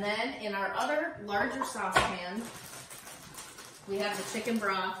 And then in our other larger saucepan, we have the chicken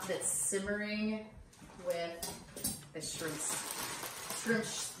broth that's simmering with the shrimps.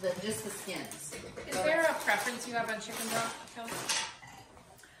 Just the skins. Is there a preference you have on chicken broth, Kelly?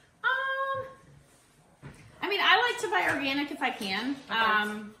 I mean, I like to buy organic if I can.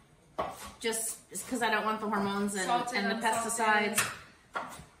 Okay. Just because I don't want the hormones and the pesticides.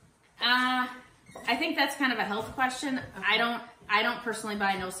 I think that's kind of a health question. Okay. I don't personally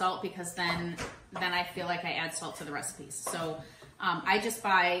buy no salt because then I feel like I add salt to the recipes. So I just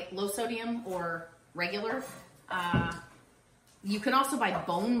buy low sodium or regular. You can also buy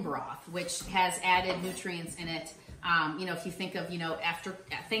bone broth, which has added nutrients in it. You know, if you think of, after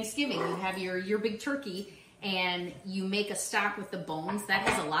Thanksgiving, you have your big turkey and you make a stock with the bones. That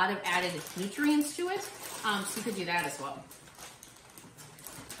has a lot of added nutrients to it. So you could do that as well.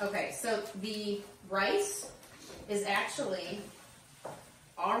 Okay, so the rice is actually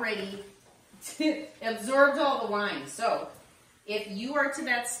already absorbed all the wine. So if you are to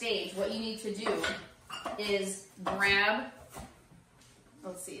that stage, what you need to do is grab,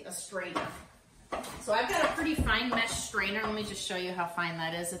 let's see, a strainer. So I've got a pretty fine mesh strainer. Let me just show you how fine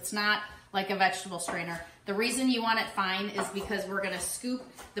that is. It's not like a vegetable strainer. The reason you want it fine is because we're gonna scoop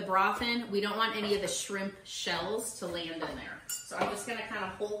the broth in. We don't want any of the shrimp shells to land in there. So I'm just gonna kind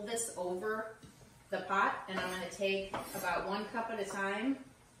of hold this over the pot and I'm gonna take about 1 cup at a time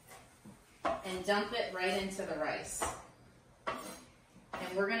and dump it right into the rice.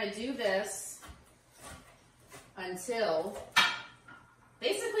 And we're gonna do this until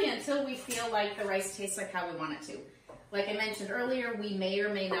we feel like the rice tastes like how we want it to. Like I mentioned earlier, we may or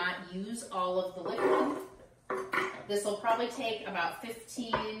may not use all of the liquid. This will probably take about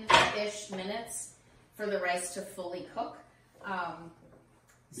 15-ish minutes for the rice to fully cook.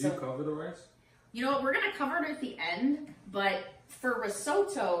 Do you cover the rice? You know what, we're gonna cover it at the end, but for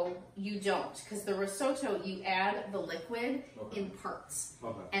risotto, you don't. Because the risotto, you add the liquid in parts.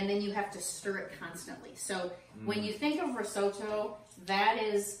 Okay. And then you have to stir it constantly. So when you think of risotto, that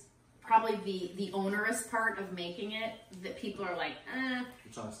is probably the onerous part of making it, that people are like, I'm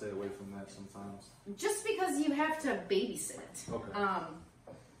trying to stay away from that sometimes. just because you have to babysit it. Okay.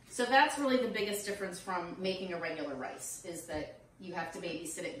 So that's really the biggest difference from making a regular rice, is that you have to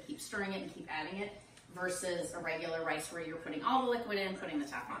babysit it and keep stirring it and keep adding it, versus a regular rice where you're putting all the liquid in, putting the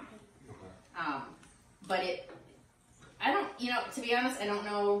top on. Okay. But I don't, to be honest, I don't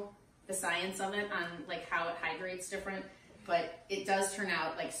know the science of it on like how it hydrates different, but it does turn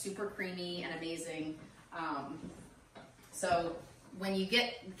out like super creamy and amazing. So when you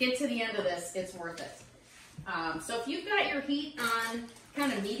get to the end of this, it's worth it. So if you've got your heat on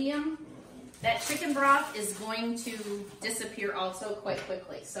kind of medium, that chicken broth is going to disappear also quite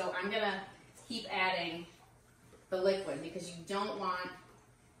quickly. So I'm gonna keep adding the liquid because you don't want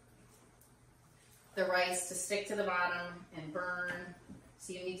the rice to stick to the bottom and burn.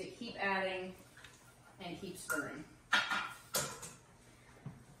 So you need to keep adding and keep stirring.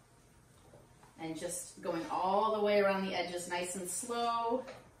 And just going all the way around the edges nice and slow,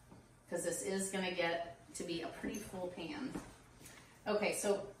 because this is going to get to be a pretty full pan. Okay,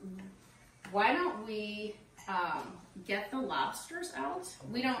 so why don't we get the lobsters out?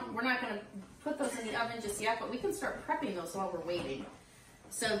 We're not going to put those in the oven just yet, but we can start prepping those while we're waiting.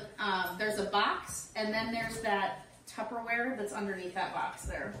 So there's a box, and then there's that Tupperware that's underneath that box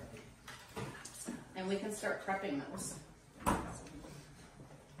there. And we can start prepping those.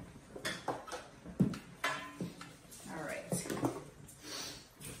 All right.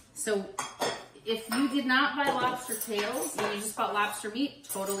 So if you did not buy lobster tails, and you just bought lobster meat,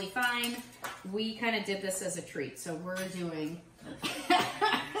 totally fine. We kind of did this as a treat, so we're doing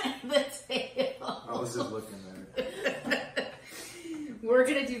the tail. I was just looking at it. We're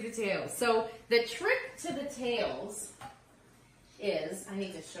gonna do the tails. So the trick to the tails is, I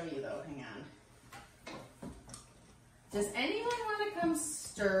need to show you though, hang on. Does anyone want to come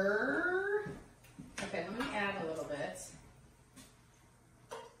stir? Okay, let me add a little bit.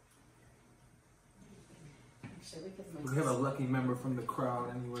 Actually, We have a lucky member from the crowd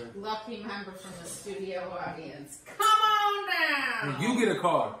anywhere. Lucky member from the studio audience. Come on down! You get a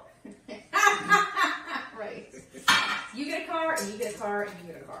car. Right. You get a car, and you get a car, and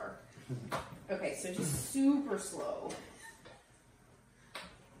you get a car. Okay, so just super slow.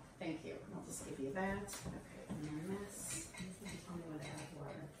 Thank you. I'll just give you that. Okay, and then this.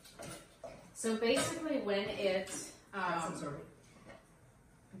 So basically when it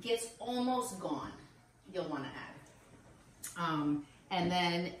gets almost gone, you'll want to add. And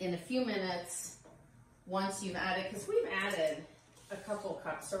then in a few minutes, once you've added, because we've added a couple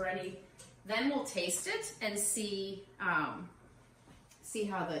cups already, then we'll taste it and see how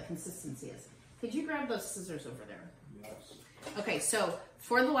the consistency is. Could you grab those scissors over there? Yes. Okay, so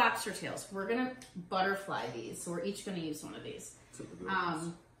for the lobster tails, we're gonna butterfly these. So we're each gonna use one of these.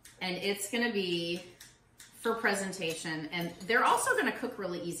 And it's gonna be for presentation, and they're also gonna cook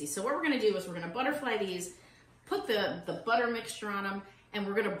really easy. So what we're gonna do is we're gonna butterfly these, put the butter mixture on them, and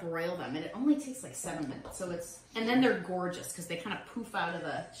we're gonna broil them. And it only takes like 7 minutes. So and then they're gorgeous because they kind of poof out of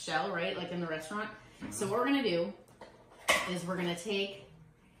the shell, right? Like in the restaurant. So what we're gonna do is we're gonna take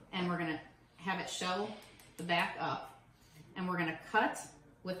and we're gonna have it shell the back up, and we're gonna cut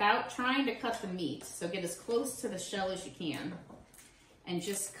without trying to cut the meat. So get as close to the shell as you can, and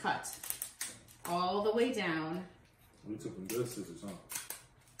just cut all the way down. We took some good scissors, huh?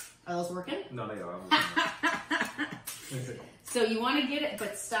 Are those working? No, they are. So you want to get it,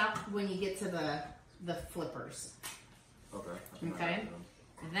 but stop when you get to the flippers. Okay. Okay.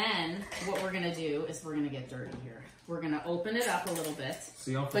 Then what we're gonna do is we're gonna get dirty here. We're gonna open it up a little bit.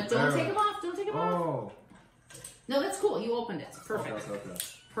 See, I'm but don't take them off. Don't take them off. Oh. No, that's cool. You opened it. Perfect. Okay.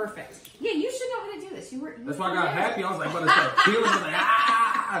 Perfect. Yeah, you should know how to do this. That's why I got happy. I was like, I'm gonna start feeling. I was like,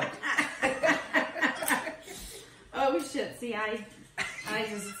 ah! Oh shit! See, I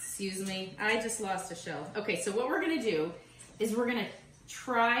just, excuse me. I just lost a shell. Okay, so what we're gonna do is we're gonna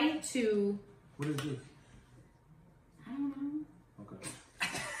try to. What is this? I don't know. Okay.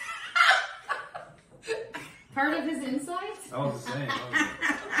 Part of his insides. I was the same.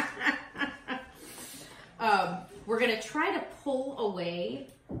 We're gonna try to pull away.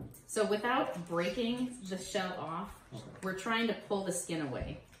 So without breaking the shell off, we're trying to pull the skin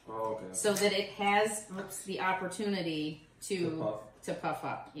away. Oh, okay. So that it has the opportunity to puff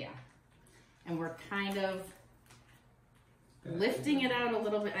up. Yeah. And we're kind of lifting it out a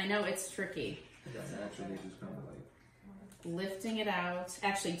little bit. I know it's tricky. That's actually just kind of like lifting it out.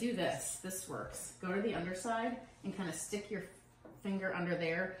 Actually, do this. This works. Go to the underside and kind of stick your finger under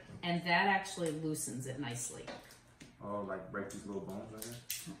there, and that actually loosens it nicely. Oh, like break these little bones right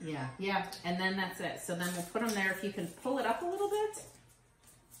here? Yeah, yeah. And then that's it. So then we'll put them there. If you can pull it up a little bit.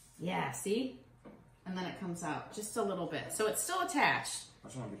 Yeah, see? And then it comes out just a little bit. So it's still attached. I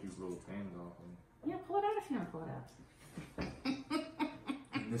just want to get these little things off. Yeah, pull it out if you want to pull it out.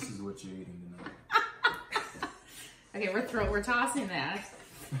 And this is what you're eating tonight. Okay, we're tossing that.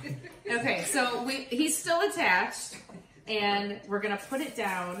 Okay, so he's still attached, and we're gonna put it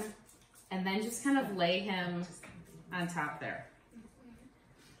down, and then just kind of lay him on top there.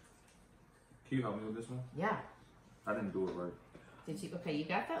 Can you help me with this one? Yeah. I didn't do it right. Did you? Okay, you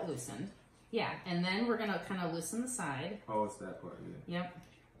got that loosened. Yeah, and then we're gonna kind of loosen the side. Oh, it's that part, yeah. Yep.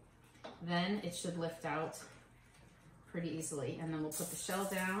 Then it should lift out pretty easily, and then we'll put the shell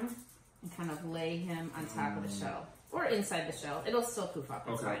down and kind of lay him on top of the shell. Or inside the shell. It'll still poof up.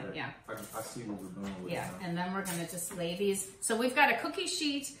 It's fine. Okay. Yeah. I see what we're doing with it. Yeah, and then we're gonna just lay these. So we've got a cookie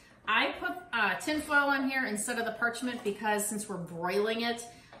sheet. I put tin foil on here instead of the parchment because since we're broiling it,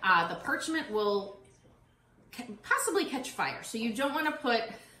 the parchment will possibly catch fire. So you don't want to put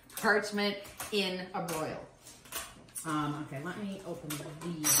parchment in a broil. Okay, let me open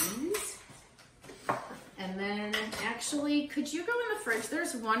these. And then, actually, could you go in the fridge?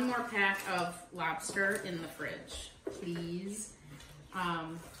 There's one more pack of lobster in the fridge, please.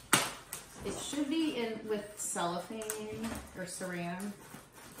 It should be in with cellophane or saran.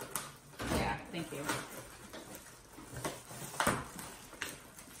 Yeah, thank you.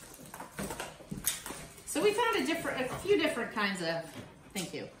 So we found a few different kinds of,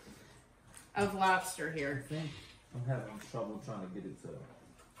 thank you, of lobster here. I'm having trouble trying to get it to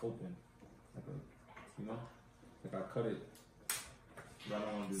open. You know, like I cut it, but I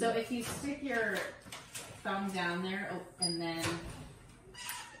don't want to do so that. If you stick your thumb down there and then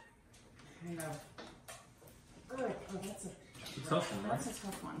kind of, oh, that's it's a tough one, right? That's a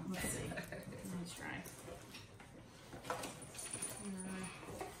tough one. Let's see. Let me try.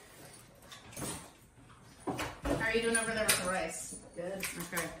 How are you doing over there with the rice? Good.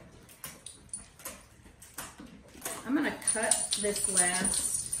 Okay. I'm gonna cut this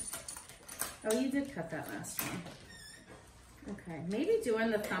last. Oh, you did cut that last one. Okay, maybe doing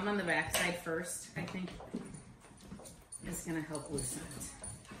the thumb on the back side first, I think, is gonna help loosen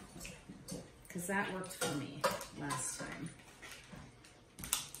it. Because that worked for me last time.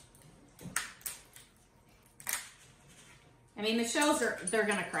 I mean, the shells they're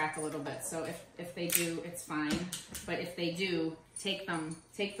gonna crack a little bit, so if they do, it's fine. But if they do, take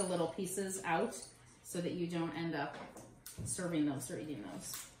the little pieces out so that you don't end up serving those or eating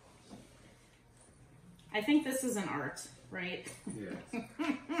those. I think this is an art, right? Yeah.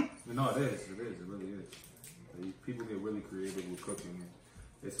 No, it is. It really is. People get really creative with cooking.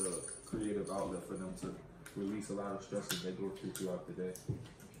 It's a creative outlet for them to release a lot of stress that they go through throughout the day.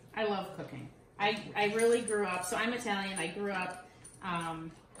 I love cooking. I really grew up, so I'm Italian. I grew up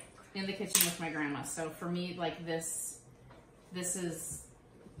in the kitchen with my grandma. So for me, like this is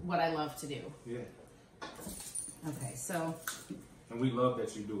what I love to do. Yeah. Okay, so. And we love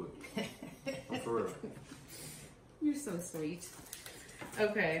that you do it. For real. You're so sweet.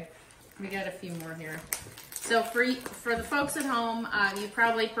 Okay, we got a few more here. So for the folks at home, you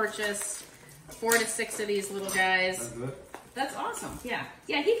probably purchased 4 to 6 of these little guys. That's good. That's awesome. Yeah,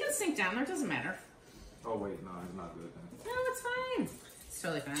 yeah. He can sink down there. Doesn't matter. Oh wait, no, it's not good then. No, it's fine. It's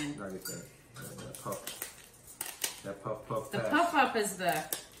totally fine. Gotta get that puff. That puff. The puff up is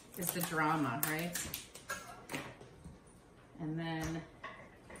the drama, right? And then,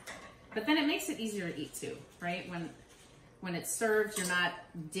 but then it makes it easier to eat too, right? When it's served, you're not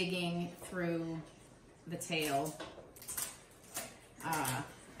digging through the tail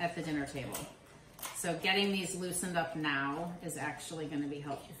at the dinner table. So getting these loosened up now is actually going to be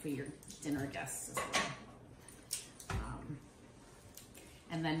helpful for your dinner guests as well.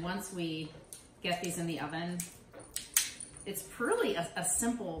 And then once we get these in the oven, it's really a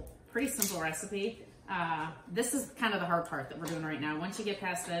pretty simple recipe. This is kind of the hard part that we're doing right now. Once you get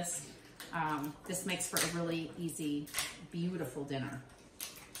past this, this makes for a really easy, beautiful dinner.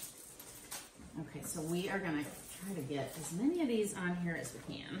 Okay, so we are gonna try to get as many of these on here as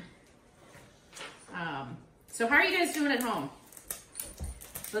we can. So how are you guys doing at home?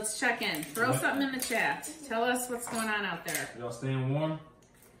 Let's check in. Throw something in the chat. Tell us what's going on out there. Y'all staying warm?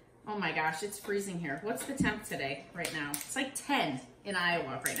 Oh my gosh, it's freezing here. What's the temp today, right now? It's like 10 in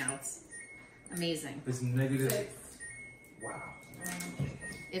Iowa right now. It's amazing. It's negative. 6. Wow.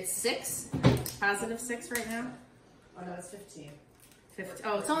 It's 6? Positive 6 right now? Oh no, it's 15. 15.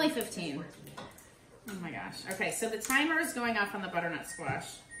 Oh, it's only 15. Oh my gosh. Okay, so the timer is going off on the butternut squash.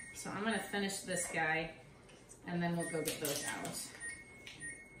 So I'm going to finish this guy, and then we'll go get those out.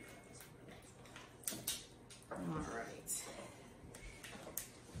 All right.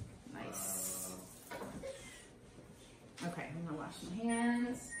 Nice. Okay, I'm going to wash my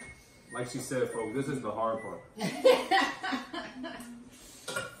hands. like she said, folks, this is the hard part.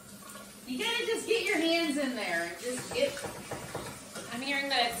 You gotta just get your hands in there and just get. I'm hearing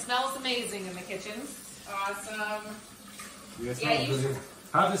that it smells amazing in the kitchen. Awesome. Yeah, it smells good.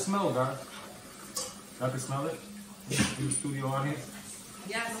 How's it smell, guys? Y'all can smell it? In the studio audience?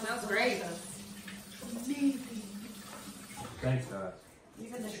 Yeah, it smells great. Thanks, guys.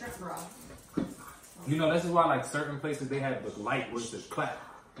 Even the shrimp broth. You know, this is why, like, certain places they have the light where it says clap,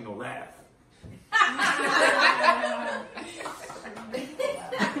 you know, laugh.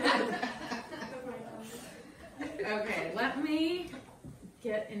 Okay, let me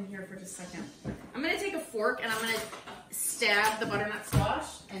get in here for just a second. I'm gonna take a fork and I'm gonna stab the butternut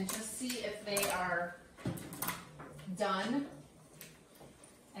squash and just see if they are done.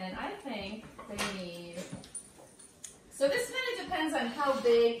 And I think they need. So this kind of depends on how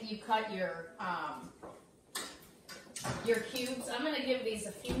big you cut your cubes. I'm gonna give these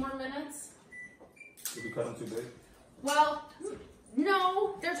a few more minutes. Did we cut them too big? Well,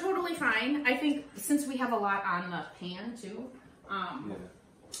 no, they're totally fine. I think since we have a lot on the pan too,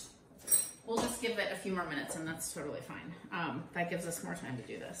 we'll just give it a few more minutes and that's totally fine. That gives us more time to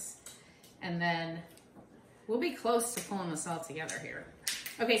do this. And then we'll be close to pulling this all together here.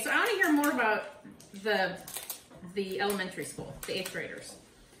 Okay, so I want to hear more about the elementary school, the 8th graders.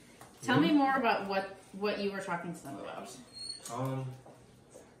 Tell me more about what you were talking to them about.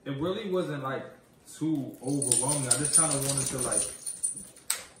 It really wasn't like too overwhelming. I just kind of wanted to like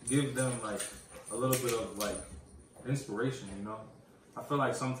give them like a little bit of like inspiration, you know. I feel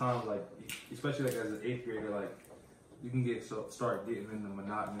like sometimes, like especially like as an 8th grader, like you can start getting in the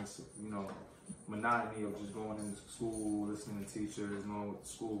monotonous, monotony of just going into school, listening to teachers, knowing what the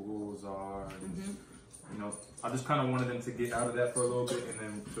school rules are. And, I just kind of wanted them to get out of that for a little bit, and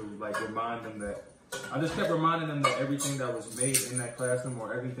then to like remind them that. I just kept reminding them that everything that was made in that classroom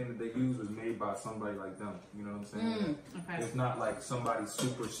or everything that they used was made by somebody like them. You know what I'm saying? Okay. It's not like somebody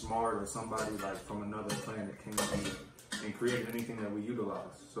super smart or somebody like from another planet came here and created anything that we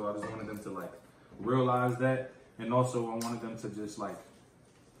utilize. So I just wanted them to like realize that, and also I wanted them to just like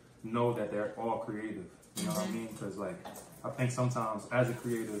know that they're all creative. You know what I mean? Because like I think sometimes as a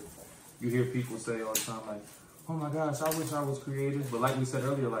creative, you hear people say all the time like, "Oh my gosh, I wish I was creative." But like we said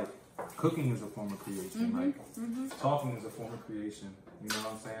earlier, like cooking is a form of creation. Like talking is a form of creation. You know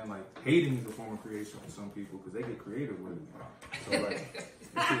what I'm saying? Like hating is a form of creation for some people because they get creative with it.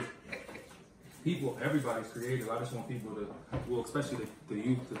 So like people, everybody's creative. I just want people to, well, especially the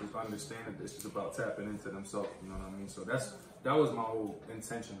youth, to just understand that this is about tapping into themselves. You know what I mean? So that was my whole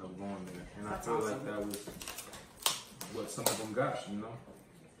intention of going there, and I feel like that was what some of them got. You know.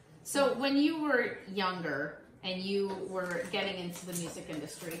 So when you were younger and you were getting into the music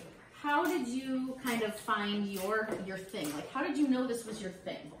industry, how did you kind of find your thing? Like, how did you know this was your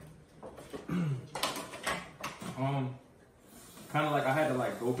thing? Kind of like I had to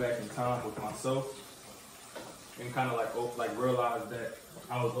like go back in time with myself and kind of like realize that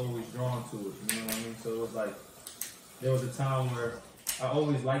I was always drawn to it. You know what I mean? So it was like there was a time where I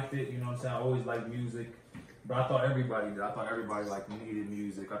always liked it. You know what I'm saying? I always liked music, but I thought everybody did. I thought everybody like needed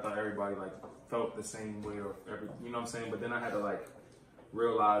music. I thought everybody like felt the same way or you know what I'm saying? But then I had to like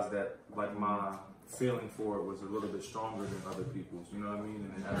realize that like my feeling for it was a little bit stronger than other people's, you know what I mean?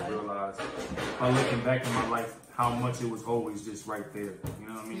 And then I realized by looking back in my life how much it was always just right there, you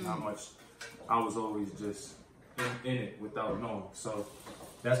know what I mean? How much I was always just in it without knowing. So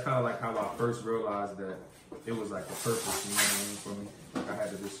that's kind of like how I first realized that it was like a purpose, you know what I mean, for me. Like I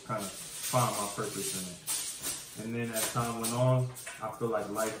had to just kind of find my purpose in it. And then as time went on, I feel like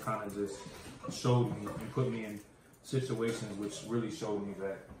life kind of just showed me and put me in situations which really showed me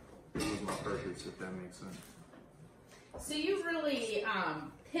that it was my purpose, if that makes sense. So you really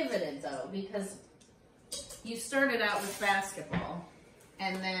pivoted though, because you started out with basketball,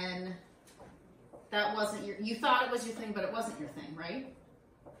 and then that wasn't you thought it was your thing, but it wasn't your thing, right?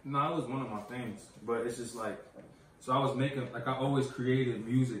 No, it was one of my things, but it's just like, so I was making, like I always created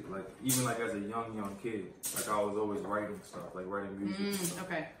music, like even like as a young kid, like I was always writing stuff, like writing music and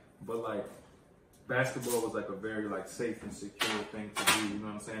stuff. Okay. But like, basketball was like a very like safe and secure thing to do, you know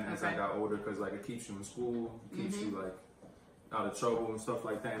what I'm saying, as I got older, because like it keeps you in school, it keeps you like out of trouble and stuff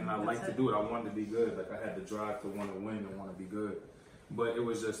like that, and I like to do it. I wanted to be good, like I had the drive to want to win and want to be good, but it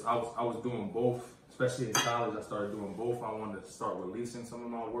was just I was doing both, especially in college. I started doing both. I wanted to start releasing some of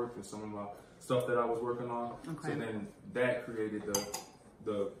my work and some of my stuff that I was working on. So then that created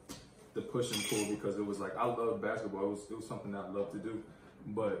the push and pull, because it was like I loved basketball. It was something that I loved to do,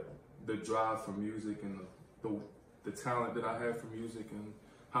 but the drive for music and the talent that I had for music and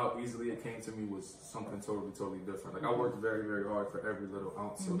how easily it came to me was something totally different. Like I worked very, very hard for every little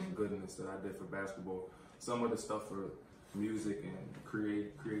ounce of goodness that I did for basketball. Some of the stuff for music and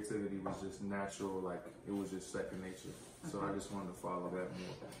creativity was just natural, like it was just second nature. So I just wanted to follow that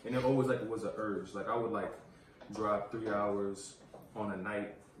more. And it always like it was an urge. Like I would like drive 3 hours on a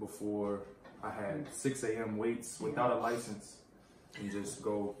night before I had 6 a.m. weights without a license and just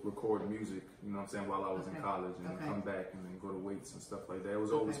go record music, you know what I'm saying, while I was in college, and then come back and then go to weights and stuff like that. It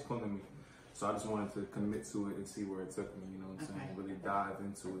was always pulling me. So I just wanted to commit to it and see where it took me, you know what I'm saying, really dive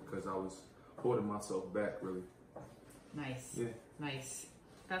into it because I was holding myself back, really. Nice. Yeah. Nice.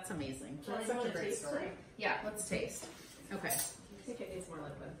 That's amazing. That's such a great story. Yeah, let's taste. Okay. I think it needs more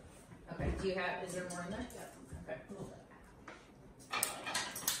liquid. Okay, is there more in there? Yeah. Okay.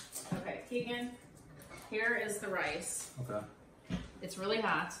 Okay, Keegan, here is the rice. Okay. It's really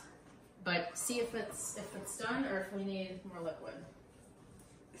hot, but see if it's done or if we need more liquid.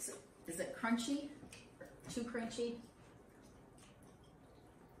 Is it crunchy? Too crunchy?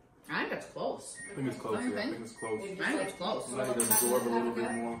 I think it's close. I think it's close. Yeah, I think it's close. I think it's close. Let it absorb a little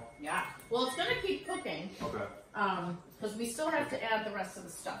bit more. Yeah. Well, it's gonna keep cooking. Okay. Because we still have to add the rest of the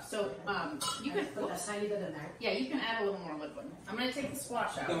stuff. So you can put a tiny bit in there. Yeah, you can add a little more liquid. I'm gonna take the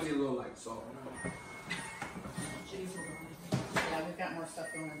squash out. Then we need a little like salt. Yeah, we've got more stuff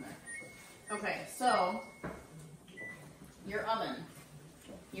going in there. Okay, so your oven.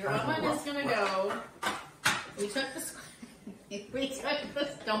 Your oven is gonna go. We took the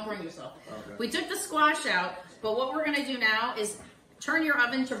don't burn yourself. Okay. We took the squash out, but what we're gonna do now is turn your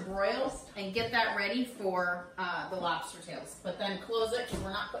oven to broil and get that ready for the lobster tails. But then close it because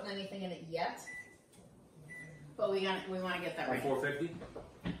we're not putting anything in it yet. But we want to get that ready. 450?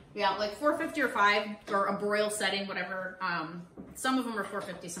 Yeah, like 450 or 5 or a broil setting, whatever. Some of them are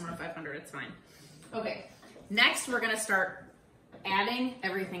 450, some are 500. It's fine. Okay. Next, we're gonna start adding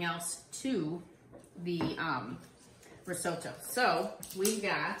everything else to the risotto. So we've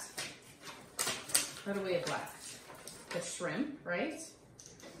got, what do we have left? The shrimp, right?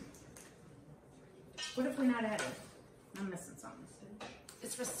 What have we not added? I'm missing something.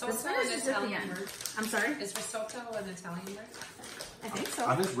 Is risotto an Italian word? I'm sorry? Is risotto an Italian word? I think so.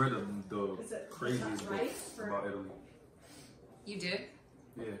 I just read the craziest book about Italy. You did?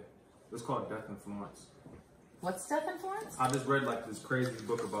 Yeah. It's called Death in Florence. What's Death in Florence? I just read like this crazy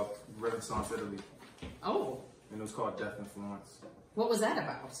book about Renaissance Italy. Oh. And it was called Death in Florence. What was that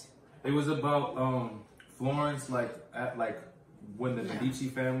about? It was about Florence, like when the Medici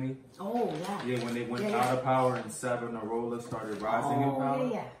family. Oh yeah. Yeah, when they went out of power and Savonarola started rising in power.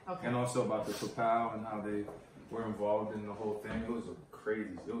 Yeah. Okay. And also about the Papal and how they were involved in the whole thing. It was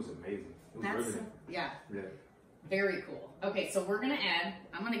crazy. It was amazing. It was riveting. Yeah. Yeah. Very cool. Okay, so we're gonna add.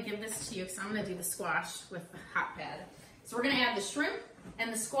 I'm gonna give this to you because I'm gonna do the squash with the hot pad. So we're gonna add the shrimp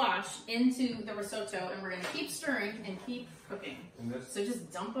and the squash into the risotto, and we're gonna keep stirring and keep cooking. So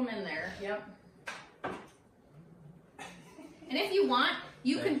just dump them in there. Yep. And if you want,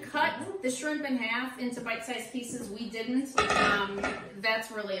 you can cut the shrimp in half into bite-sized pieces. We didn't.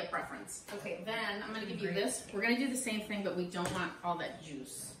 That's really a preference. Okay, then I'm gonna give you this. We're gonna do the same thing, but we don't want all that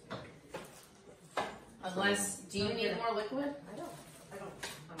juice. Unless, do you need more liquid? I don't know.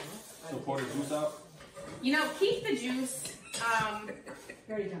 So pour the juice out? You know, keep the juice.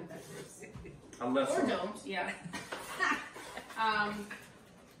 Very dump that juice. Or don't, yeah.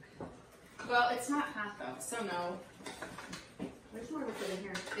 Well, it's not hot though, so no. There's more liquid in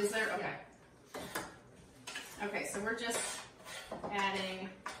here. Is there? Okay. Okay, so we're just adding,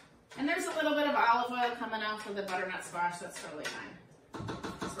 and there's a little bit of olive oil coming out for the butternut squash. That's totally fine.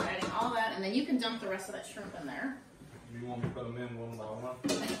 So we're adding all that, and then you can dump the rest of that shrimp in there. You want me to put them in one by one?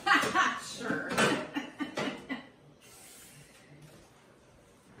 Sure.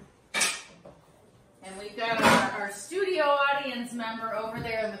 And we've got our studio audience member over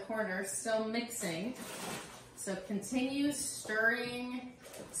there in the corner still mixing. So continue stirring,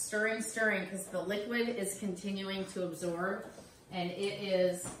 stirring, stirring, because the liquid is continuing to absorb, and it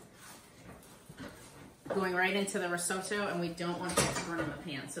is going right into the risotto, and we don't want it to burn in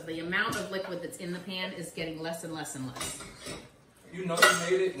the pan. So the amount of liquid that's in the pan is getting less and less and less. You know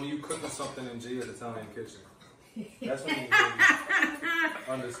you made it when you cooking something in Gia's Italian kitchen. That's when you really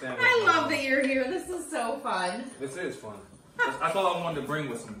understand. I love that you're here. This is so fun. This is fun. That's all I wanted to bring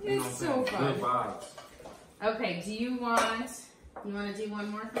with some. You know what I'm saying? So fun. Good vibes. Okay, do you want to do one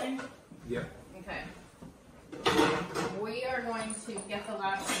more thing? Yeah. Okay. We are going to get the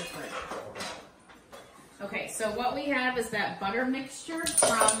lobster first. Okay, so what we have is that butter mixture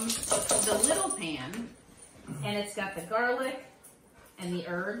from the little pan, and it's got the garlic and the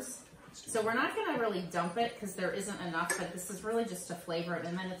herbs, So we're not gonna really dump it because there isn't enough, but this is really just to flavor it,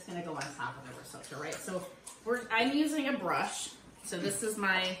 and then it's gonna go on top of the risotto, right? So I'm using a brush. So this is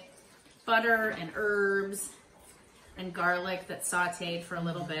my butter and herbs and garlic that's sauteed for a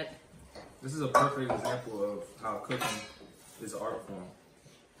little bit. This is a perfect example of how cooking is an art form.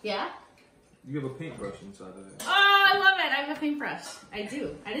 Yeah? You have a paintbrush inside of it. Oh, I love it. I have a paintbrush. I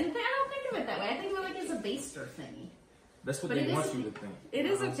do. I don't think of it that way. I think of it like it's a baster thingy. That's what they want you to think. It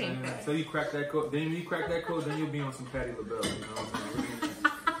is a paintbrush. So you crack that code, then you crack that code, then you'll be on some Patti LaBelle, you know what I'm saying?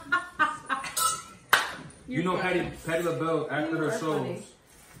 You know Patti LaBelle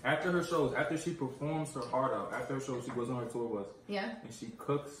after she performs her heart out, after her show, she goes on her tour bus. Yeah. And she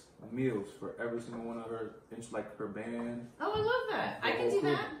cooks meals for every single one of her, like her band. Oh, I love that. I can do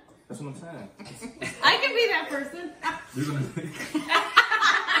that. That's what I'm saying. I can be that person.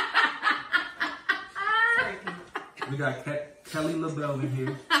 We got Kelly LaBelle in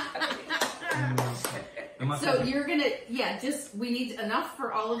here. So you're gonna, we need enough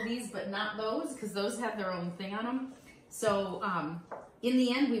for all of these, but not those, because those have their own thing on them. So in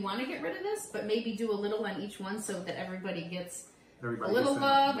the end, we want to get rid of this, but maybe do a little on each one so that everybody gets a little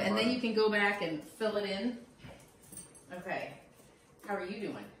love, and then you can go back and fill it in. Okay. How are you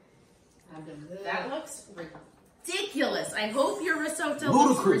doing? I'm doing good. That looks ridiculous. I hope your risotto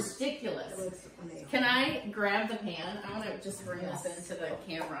looks ridiculous. It looks amazing. Can I grab the pan? I want to just bring this into the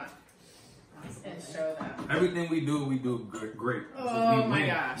camera and show them. Everything we do great. Oh my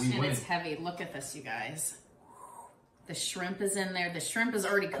gosh. And it's heavy. Look at this, you guys. The shrimp is in there. The shrimp is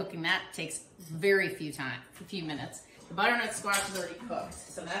already cooking. That takes very few minutes. The butternut squash is already cooked.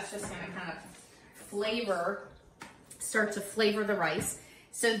 So that's just going to kind of start to flavor the rice.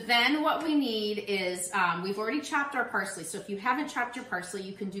 So then what we need is, we've already chopped our parsley. So if you haven't chopped your parsley,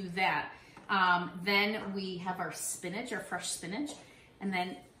 you can do that. Then we have our spinach, our fresh spinach, and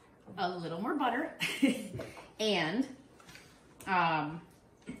then a little more butter and the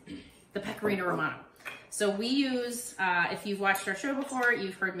pecorino romano. So we use, if you've watched our show before,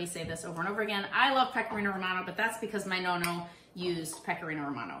 you've heard me say this over and over again. I love pecorino romano, but that's because my nono used pecorino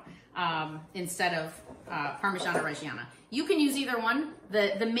romano instead of Parmigiano Reggiano. You can use either one.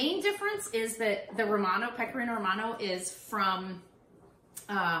 The main difference is that the Romano, pecorino romano, is from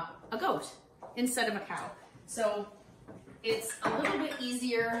a goat instead of a cow. So it's a little bit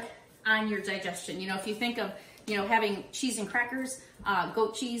easier on your digestion. You know, if you think of, having cheese and crackers,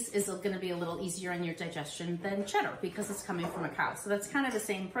 goat cheese is going to be a little easier on your digestion than cheddar because it's coming from a cow. So that's kind of the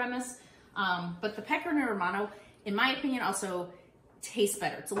same premise. But the pecorino romano, in my opinion, also tastes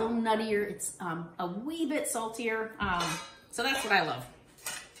better. It's a little nuttier. It's a wee bit saltier. So that's what I love.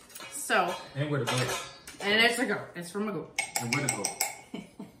 So. And where to go. And it's a goat. It's from a goat. And where to go.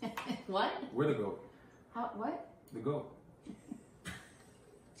 What? Where to go. What? The goat.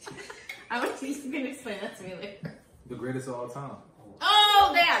 I was just going to explain that to me later. The greatest of all time.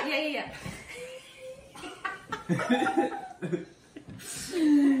 Oh, that. Yeah.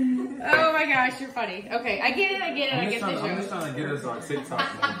 Oh my gosh, you're funny. Okay, I get it. I get the joke. I'm just trying to get us on TikTok.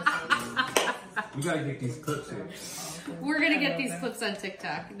 We gotta get these clips here. We're gonna get these clips on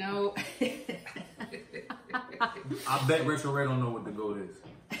TikTok. No. I bet Rachel Ray don't know what the goat is.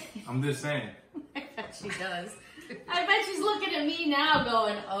 I'm just saying. I bet she does. I bet she's looking at me now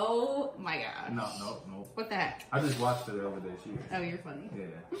going, oh my gosh. No. What the heck? I just watched her the other day. Oh, you're funny.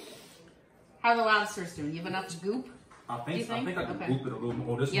 Yeah. How are the lobsters doing? You have enough goop? I think I can goop it a little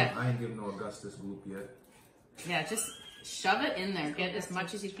more. This one, I ain't giving no Augustus goop yet. Yeah, just shove it in there. Get as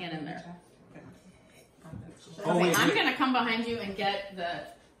much as you can in there. Oh, okay, I'm going to come behind you and get the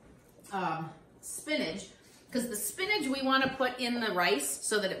spinach. Because the spinach we want to put in the rice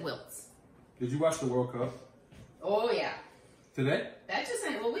so that it wilts. Did you watch the World Cup? Oh, yeah. Today? That just,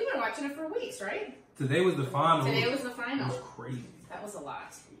 well, we've been watching it for weeks, right? Today was the final. Today was the final. It was crazy. That was a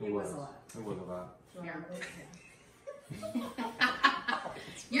lot. It was a lot. It was a lot. Here.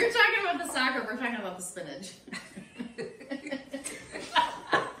 You're talking about the soccer, we're talking about the spinach.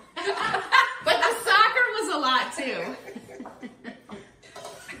 But the soccer was a lot too.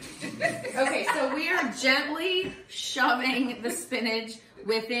 Okay, so we are gently shoving the spinach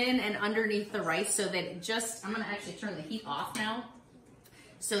within and underneath the rice so that it just, I'm going to actually turn the heat off now,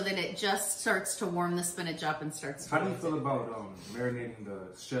 so that it just starts to warm the spinach up and starts to. How do you feel about marinating the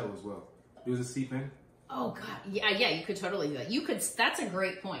shell as well? Does it seep in? Oh God, yeah, you could totally do that. You could, that's a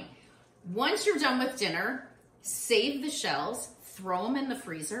great point. Once you're done with dinner, save the shells, throw them in the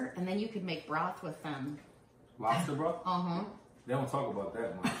freezer, and then you could make broth with them. Lobster broth? Uh-huh. They don't talk about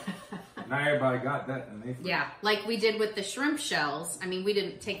that much. Not everybody got that in their freezer. Yeah, like we did with the shrimp shells. I mean, we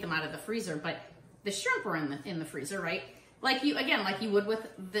didn't take them out of the freezer, but the shrimp were in the freezer, right? like you would with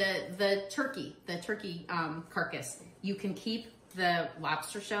the turkey carcass. You can keep the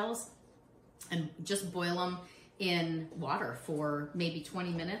lobster shells and just boil them in water for maybe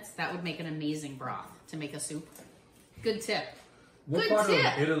 20 minutes. That would make an amazing broth to make a soup. Good tip. What part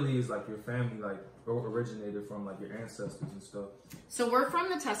of Italy is like your family like originated from, like your ancestors and stuff? So we're from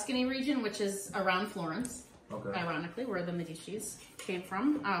the Tuscany region, which is around Florence. Okay. Ironically, where the Medicis came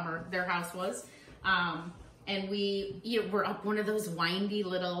from, or their house was. And we're up one of those windy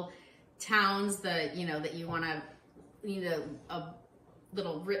little towns that you want to need a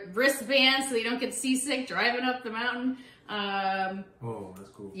little wristband so you don't get seasick driving up the mountain. Oh, that's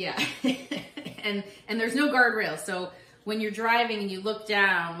cool. Yeah. and there's no guardrails, so when you're driving and you look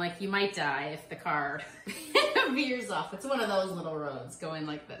down, like you might die if the car veers off. It's one of those little roads going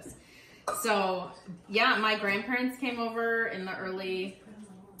like this. So yeah, my grandparents came over in the early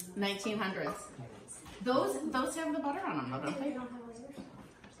 1900s. Those have the butter on them, though, don't they?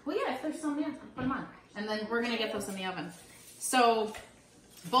 Well, yeah, if there's some, yeah, put them on. And then we're gonna get those in the oven. So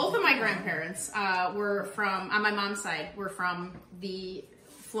both of my grandparents were from, on my mom's side, were from the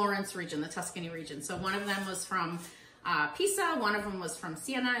Florence region, the Tuscany region. So one of them was from Pisa, one of them was from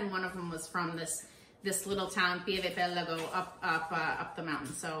Siena, and one of them was from this little town, Pieve-Pelago, up the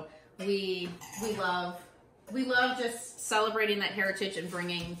mountain. So we love just celebrating that heritage and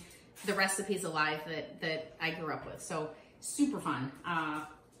bringing the recipes alive that I grew up with. So super fun.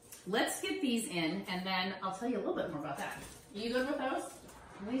 Let's get these in, and then I'll tell you a little bit more about that. You good with those?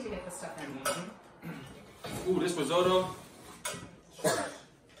 I need to get this stuff in. Ooh, this risotto.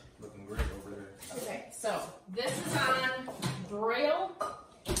 Looking great over there. Okay, so this is on broil.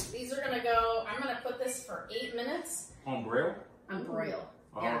 These are gonna go, I'm gonna put this for 8 minutes. On broil? On broil.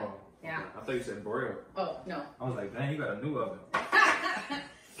 Oh. Yeah. Yeah. I thought you said broil. Oh, no. I was like, dang, you got a new oven.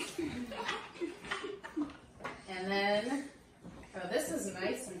 And then, oh, this is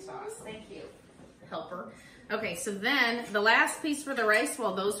nice and tossed. Thank you, helper. Okay, so then the last piece for the rice,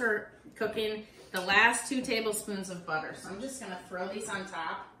 while those are cooking, the last 2 tablespoons of butter. So I'm just gonna throw these on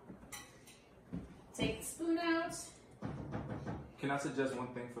top. Take the spoon out. Can I suggest one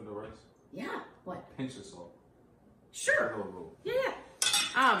thing for the rice? Yeah, what? Pinch of salt. Sure. Little. Yeah.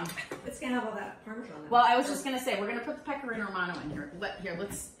 It's gonna have all that Parmesan in it. Well, I was just gonna say, we're gonna put the pecorino romano in here.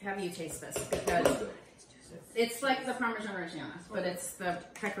 Let's have you taste this, because it's like the Parmesan Reggiano, but it's the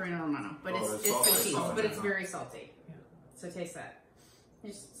pecorino romano. But it's the cheese, but it's very salty. Yeah. So taste that.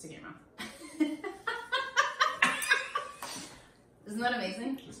 Just stick it in your mouth. Isn't that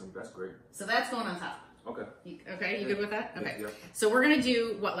amazing? That's great. So that's going on top. Okay. You good with that? Okay. Yeah. So we're gonna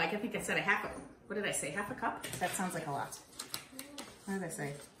do what? Like I think I said what did I say? Half a cup? That sounds like a lot. What did I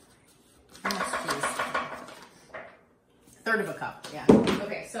say? How much cheese? 1/3 of a cup. Yeah.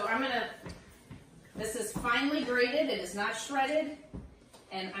 Okay. So this is finely grated. It is not shredded,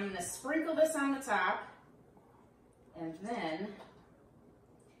 and I'm gonna sprinkle this on the top, and then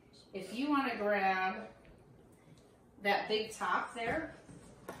if you want to grab that big top there,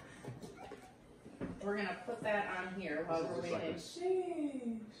 we're gonna put that on here while we're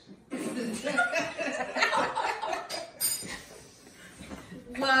waiting.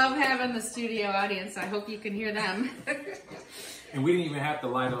 Love having the studio audience. I hope you can hear them. And we didn't even have to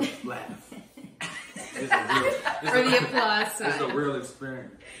light up laugh. For the applause side. It's a real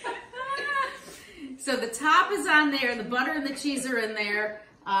experience. So the top is on there. The butter and the cheese are in there.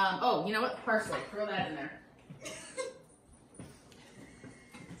 Oh, you know what? Parsley. Throw that in there.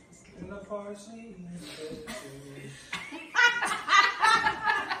 And the parsley.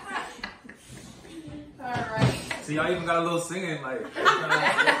 All right. See, I even got a little singing like.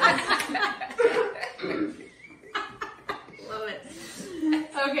 Love it.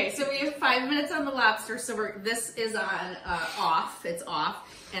 Okay, so we have 5 minutes on the lobster. So this is on off. It's off,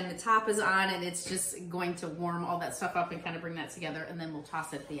 and the top is on, and it's just going to warm all that stuff up and kind of bring that together, and then we'll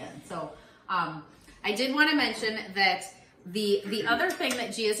toss it at the end. So I did want to mention that the other thing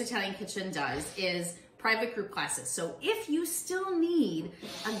that Gia's Italian Kitchen does is private group classes. So if you still need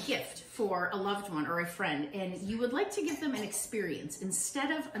a gift for a loved one or a friend, and you would like to give them an experience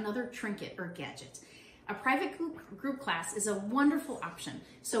instead of another trinket or gadget, a private group class is a wonderful option.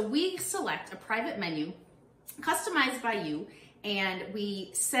 So we select a private menu customized by you, and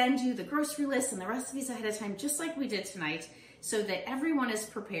we send you the grocery list and the recipes ahead of time, just like we did tonight, so that everyone is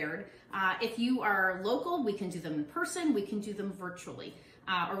prepared. If you are local, we can do them in person, we can do them virtually,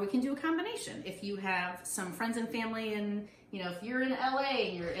 or we can do a combination. If you have some friends and family, and if you're in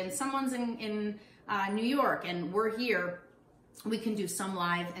LA and someone's in New York and we're here, we can do some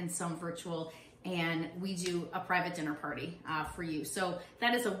live and some virtual. and we do a private dinner party for you. So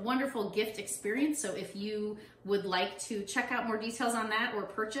that is a wonderful gift experience. So if you would like to check out more details on that or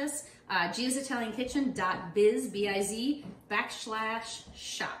purchase, gia'sitaliankitchen.biz, B-I-Z,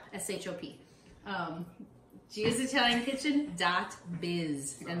 /shop, S-H-O-P.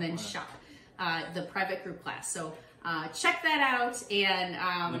 gia'sitaliankitchen.biz, and then shop, the private group class. So check that out, and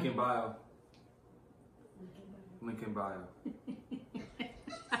link in bio. Link in bio.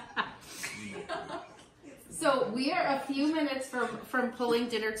 So we are a few minutes from pulling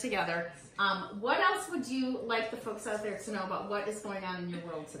dinner together. What else would you like the folks out there to know about what is going on in your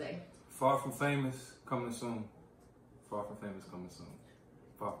world today? Far from famous, coming soon. Far from famous, coming soon.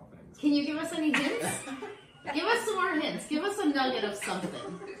 Far from famous. Can you give us any hints? Give us some more hints. Give us a nugget of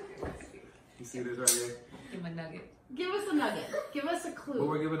something. You see this right here? Give him a nugget. Give us a nugget. Give us a clue. But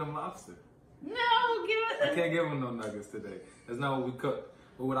we're giving them lobster. No, give us. I can't give them no nuggets today. That's not what we cook.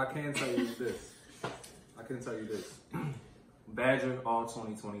 But what I can tell you is this. I can tell you this. Badger all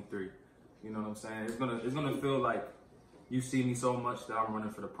 2023. You know what I'm saying? It's gonna feel like you see me so much that I'm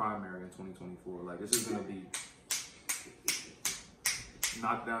running for the primary in 2024. Like this is gonna be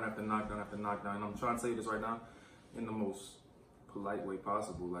knockdown after knockdown after knockdown. And I'm trying to say this right now in the most polite way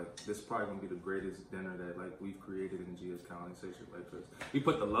possible. Like this is probably gonna be the greatest dinner that like we've created in Gia's County. Say shit like this. We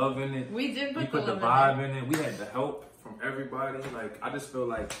put the love in it. We did We put the vibe in it. We had the help from everybody. Like I just feel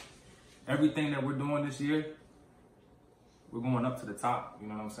like everything that we're doing this year, we're going up to the top. You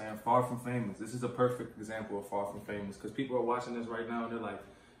know what I'm saying? Far from famous. This is a perfect example of far from famous because people are watching this right now and they're like,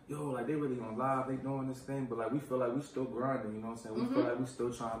 yo, like they really on live, they doing this thing, but like we feel like we still grinding. You know what I'm saying? We feel like we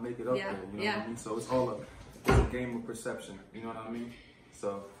still trying to make it up there. You know what I mean? So it's a game of perception. You know what I mean?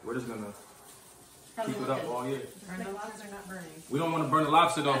 So we're just gonna keep it up all year. Burn the lobsters are not burning. We don't want to burn the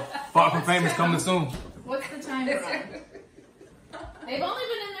lobster though. Far from famous coming soon. What's the timer on? They've only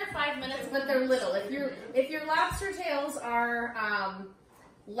been in there 5 minutes, but they're little. If your lobster tails are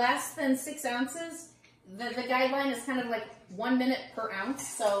less than 6 ounces, the guideline is kind of like 1 minute per ounce.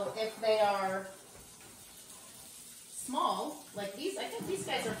 So if they are small, like these, I think these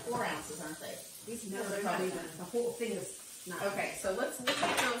guys are 4 ounces, aren't they? These no, they're not even. The whole thing is not. Okay, so let's take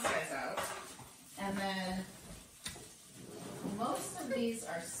those guys out. And then most of these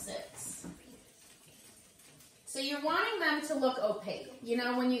are 6. So you're wanting them to look opaque. You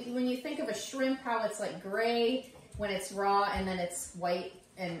know, when you think of a shrimp, how it's like gray when it's raw, and then it's white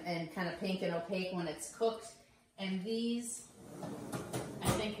and kind of pink and opaque when it's cooked. And these, I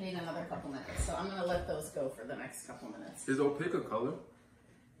think, need another couple minutes. So I'm going to let those go for the next couple minutes. Is opaque a color?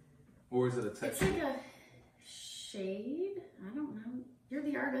 Or is it a texture? It's like a shade. I don't know. You're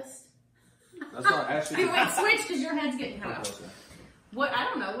the artist. That's why I asked you. Wait, switch because your head's getting cut off. Okay. What? I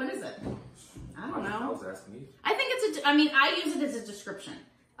don't know. What is it? I don't know. I was asking you. I think it's I use it as a description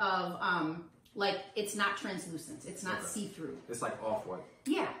of, like, it's not translucent. It's not see-through. It's like off-white.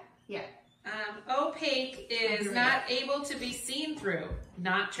 Yeah, yeah. Opaque is not able to be seen through,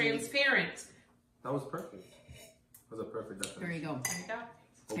 not transparent. That was perfect. That was a perfect definition. There you go. There you go.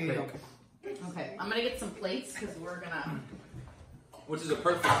 There you go. Okay, I'm going to get some plates because we're going to... Which is a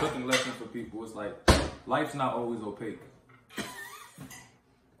perfect cooking lesson for people. It's like, life's not always opaque.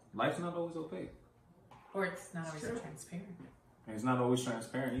 Life's not always opaque. Or it's not always transparent. And it's not always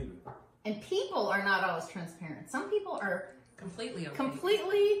transparent either. And people are not always transparent. Some people are Completely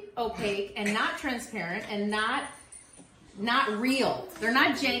opaque and not transparent and not real. They're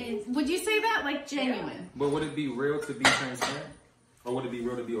not genuine. Would you say that? Like genuine. But would it be real to be transparent? Or would it be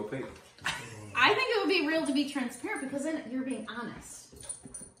real to be opaque? I think it would be real to be transparent because then you're being honest.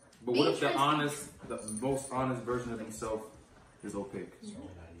 But what if the most honest version of himself is opaque?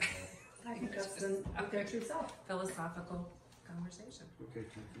 I think that's their true self. Philosophical conversation. Okay,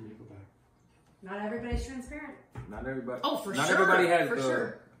 time for me to go back. Not everybody's transparent. Not everybody. Oh, for not sure. Not everybody has for the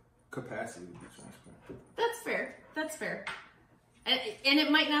sure. capacity to be transparent. That's fair. That's fair. And it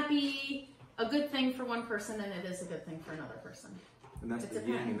might not be a good thing for one person, and it is a good thing for another person. And that's It the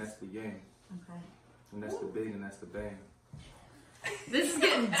yin and depends. that's the yang. Okay. And that's the big and that's the bang. This is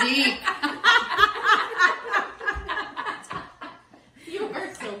getting deep. You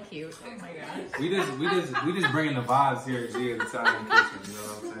are so cute. Oh my gosh. We just bringing the vibes here at Gia's Italian Kitchen. You know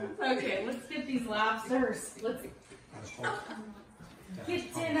what I'm saying? Okay, let's get these lobsters. Let's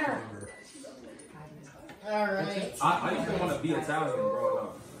get dinner. All right. I used to want to be Italian growing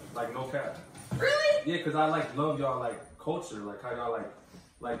up, like no cap. Really? Yeah, cause I like love y'all like culture, like how y'all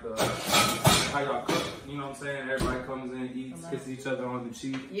like how y'all cook. You know what I'm saying? Everybody comes in, eats, kisses each other on the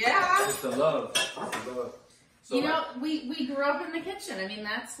cheek. Yeah. It's the love. It's the love. So you know, we grew up in the kitchen. I mean,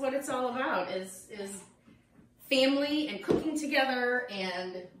 that's what it's all about is family and cooking together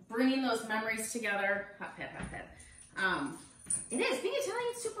and bringing those memories together. Hot pad, hot pad. It is. Being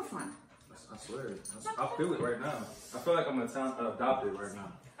Italian is super fun. I swear. I feel it right now. I feel like I'm adopted right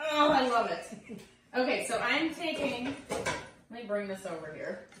now. Oh, I love it. Okay, so I'm taking, let me bring this over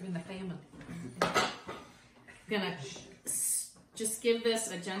here. You're in the family. Gonna just give this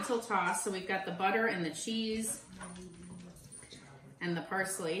a gentle toss. So we've got the butter and the cheese and the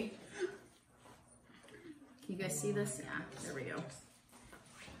parsley. Can you guys see this? Yeah, there we go.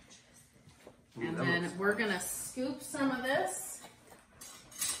 And then we're gonna scoop some of this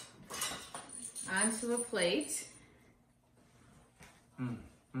onto a plate.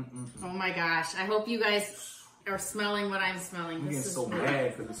 Oh my gosh, I hope you guys are smelling what I'm smelling. I'm this is so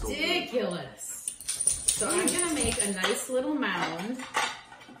mad because it's so ridiculous. So I'm gonna make a nice little mound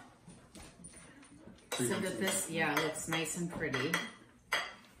so that this, yeah, looks nice and pretty.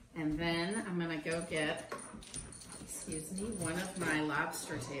 And then I'm gonna go get, excuse me, one of my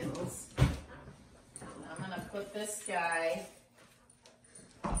lobster tails. I'm gonna put this guy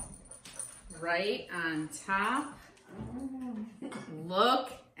right on top.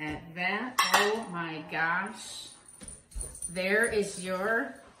 Look at that. Oh my gosh. There is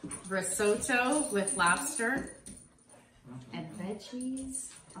your risotto with lobster and veggies.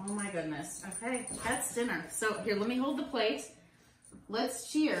 Oh my goodness. Okay, that's dinner. So here, let me hold the plate.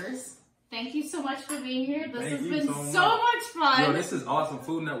 Let's cheers. Thank you so much for being here. This has been so much fun. Yo, this is awesome.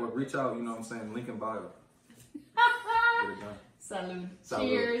 Food Network. Reach out, you know what I'm saying? Link in bio. Get it done. Salud. Salud.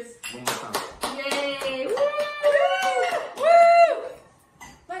 Cheers. One more time. Yay. Woo! Woo!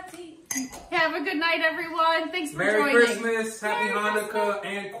 Let's eat. Have a good night, everyone. Thanks for Merry joining. Christmas, Happy Hanukkah,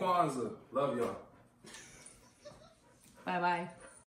 and Kwanzaa. Love y'all. Bye-bye.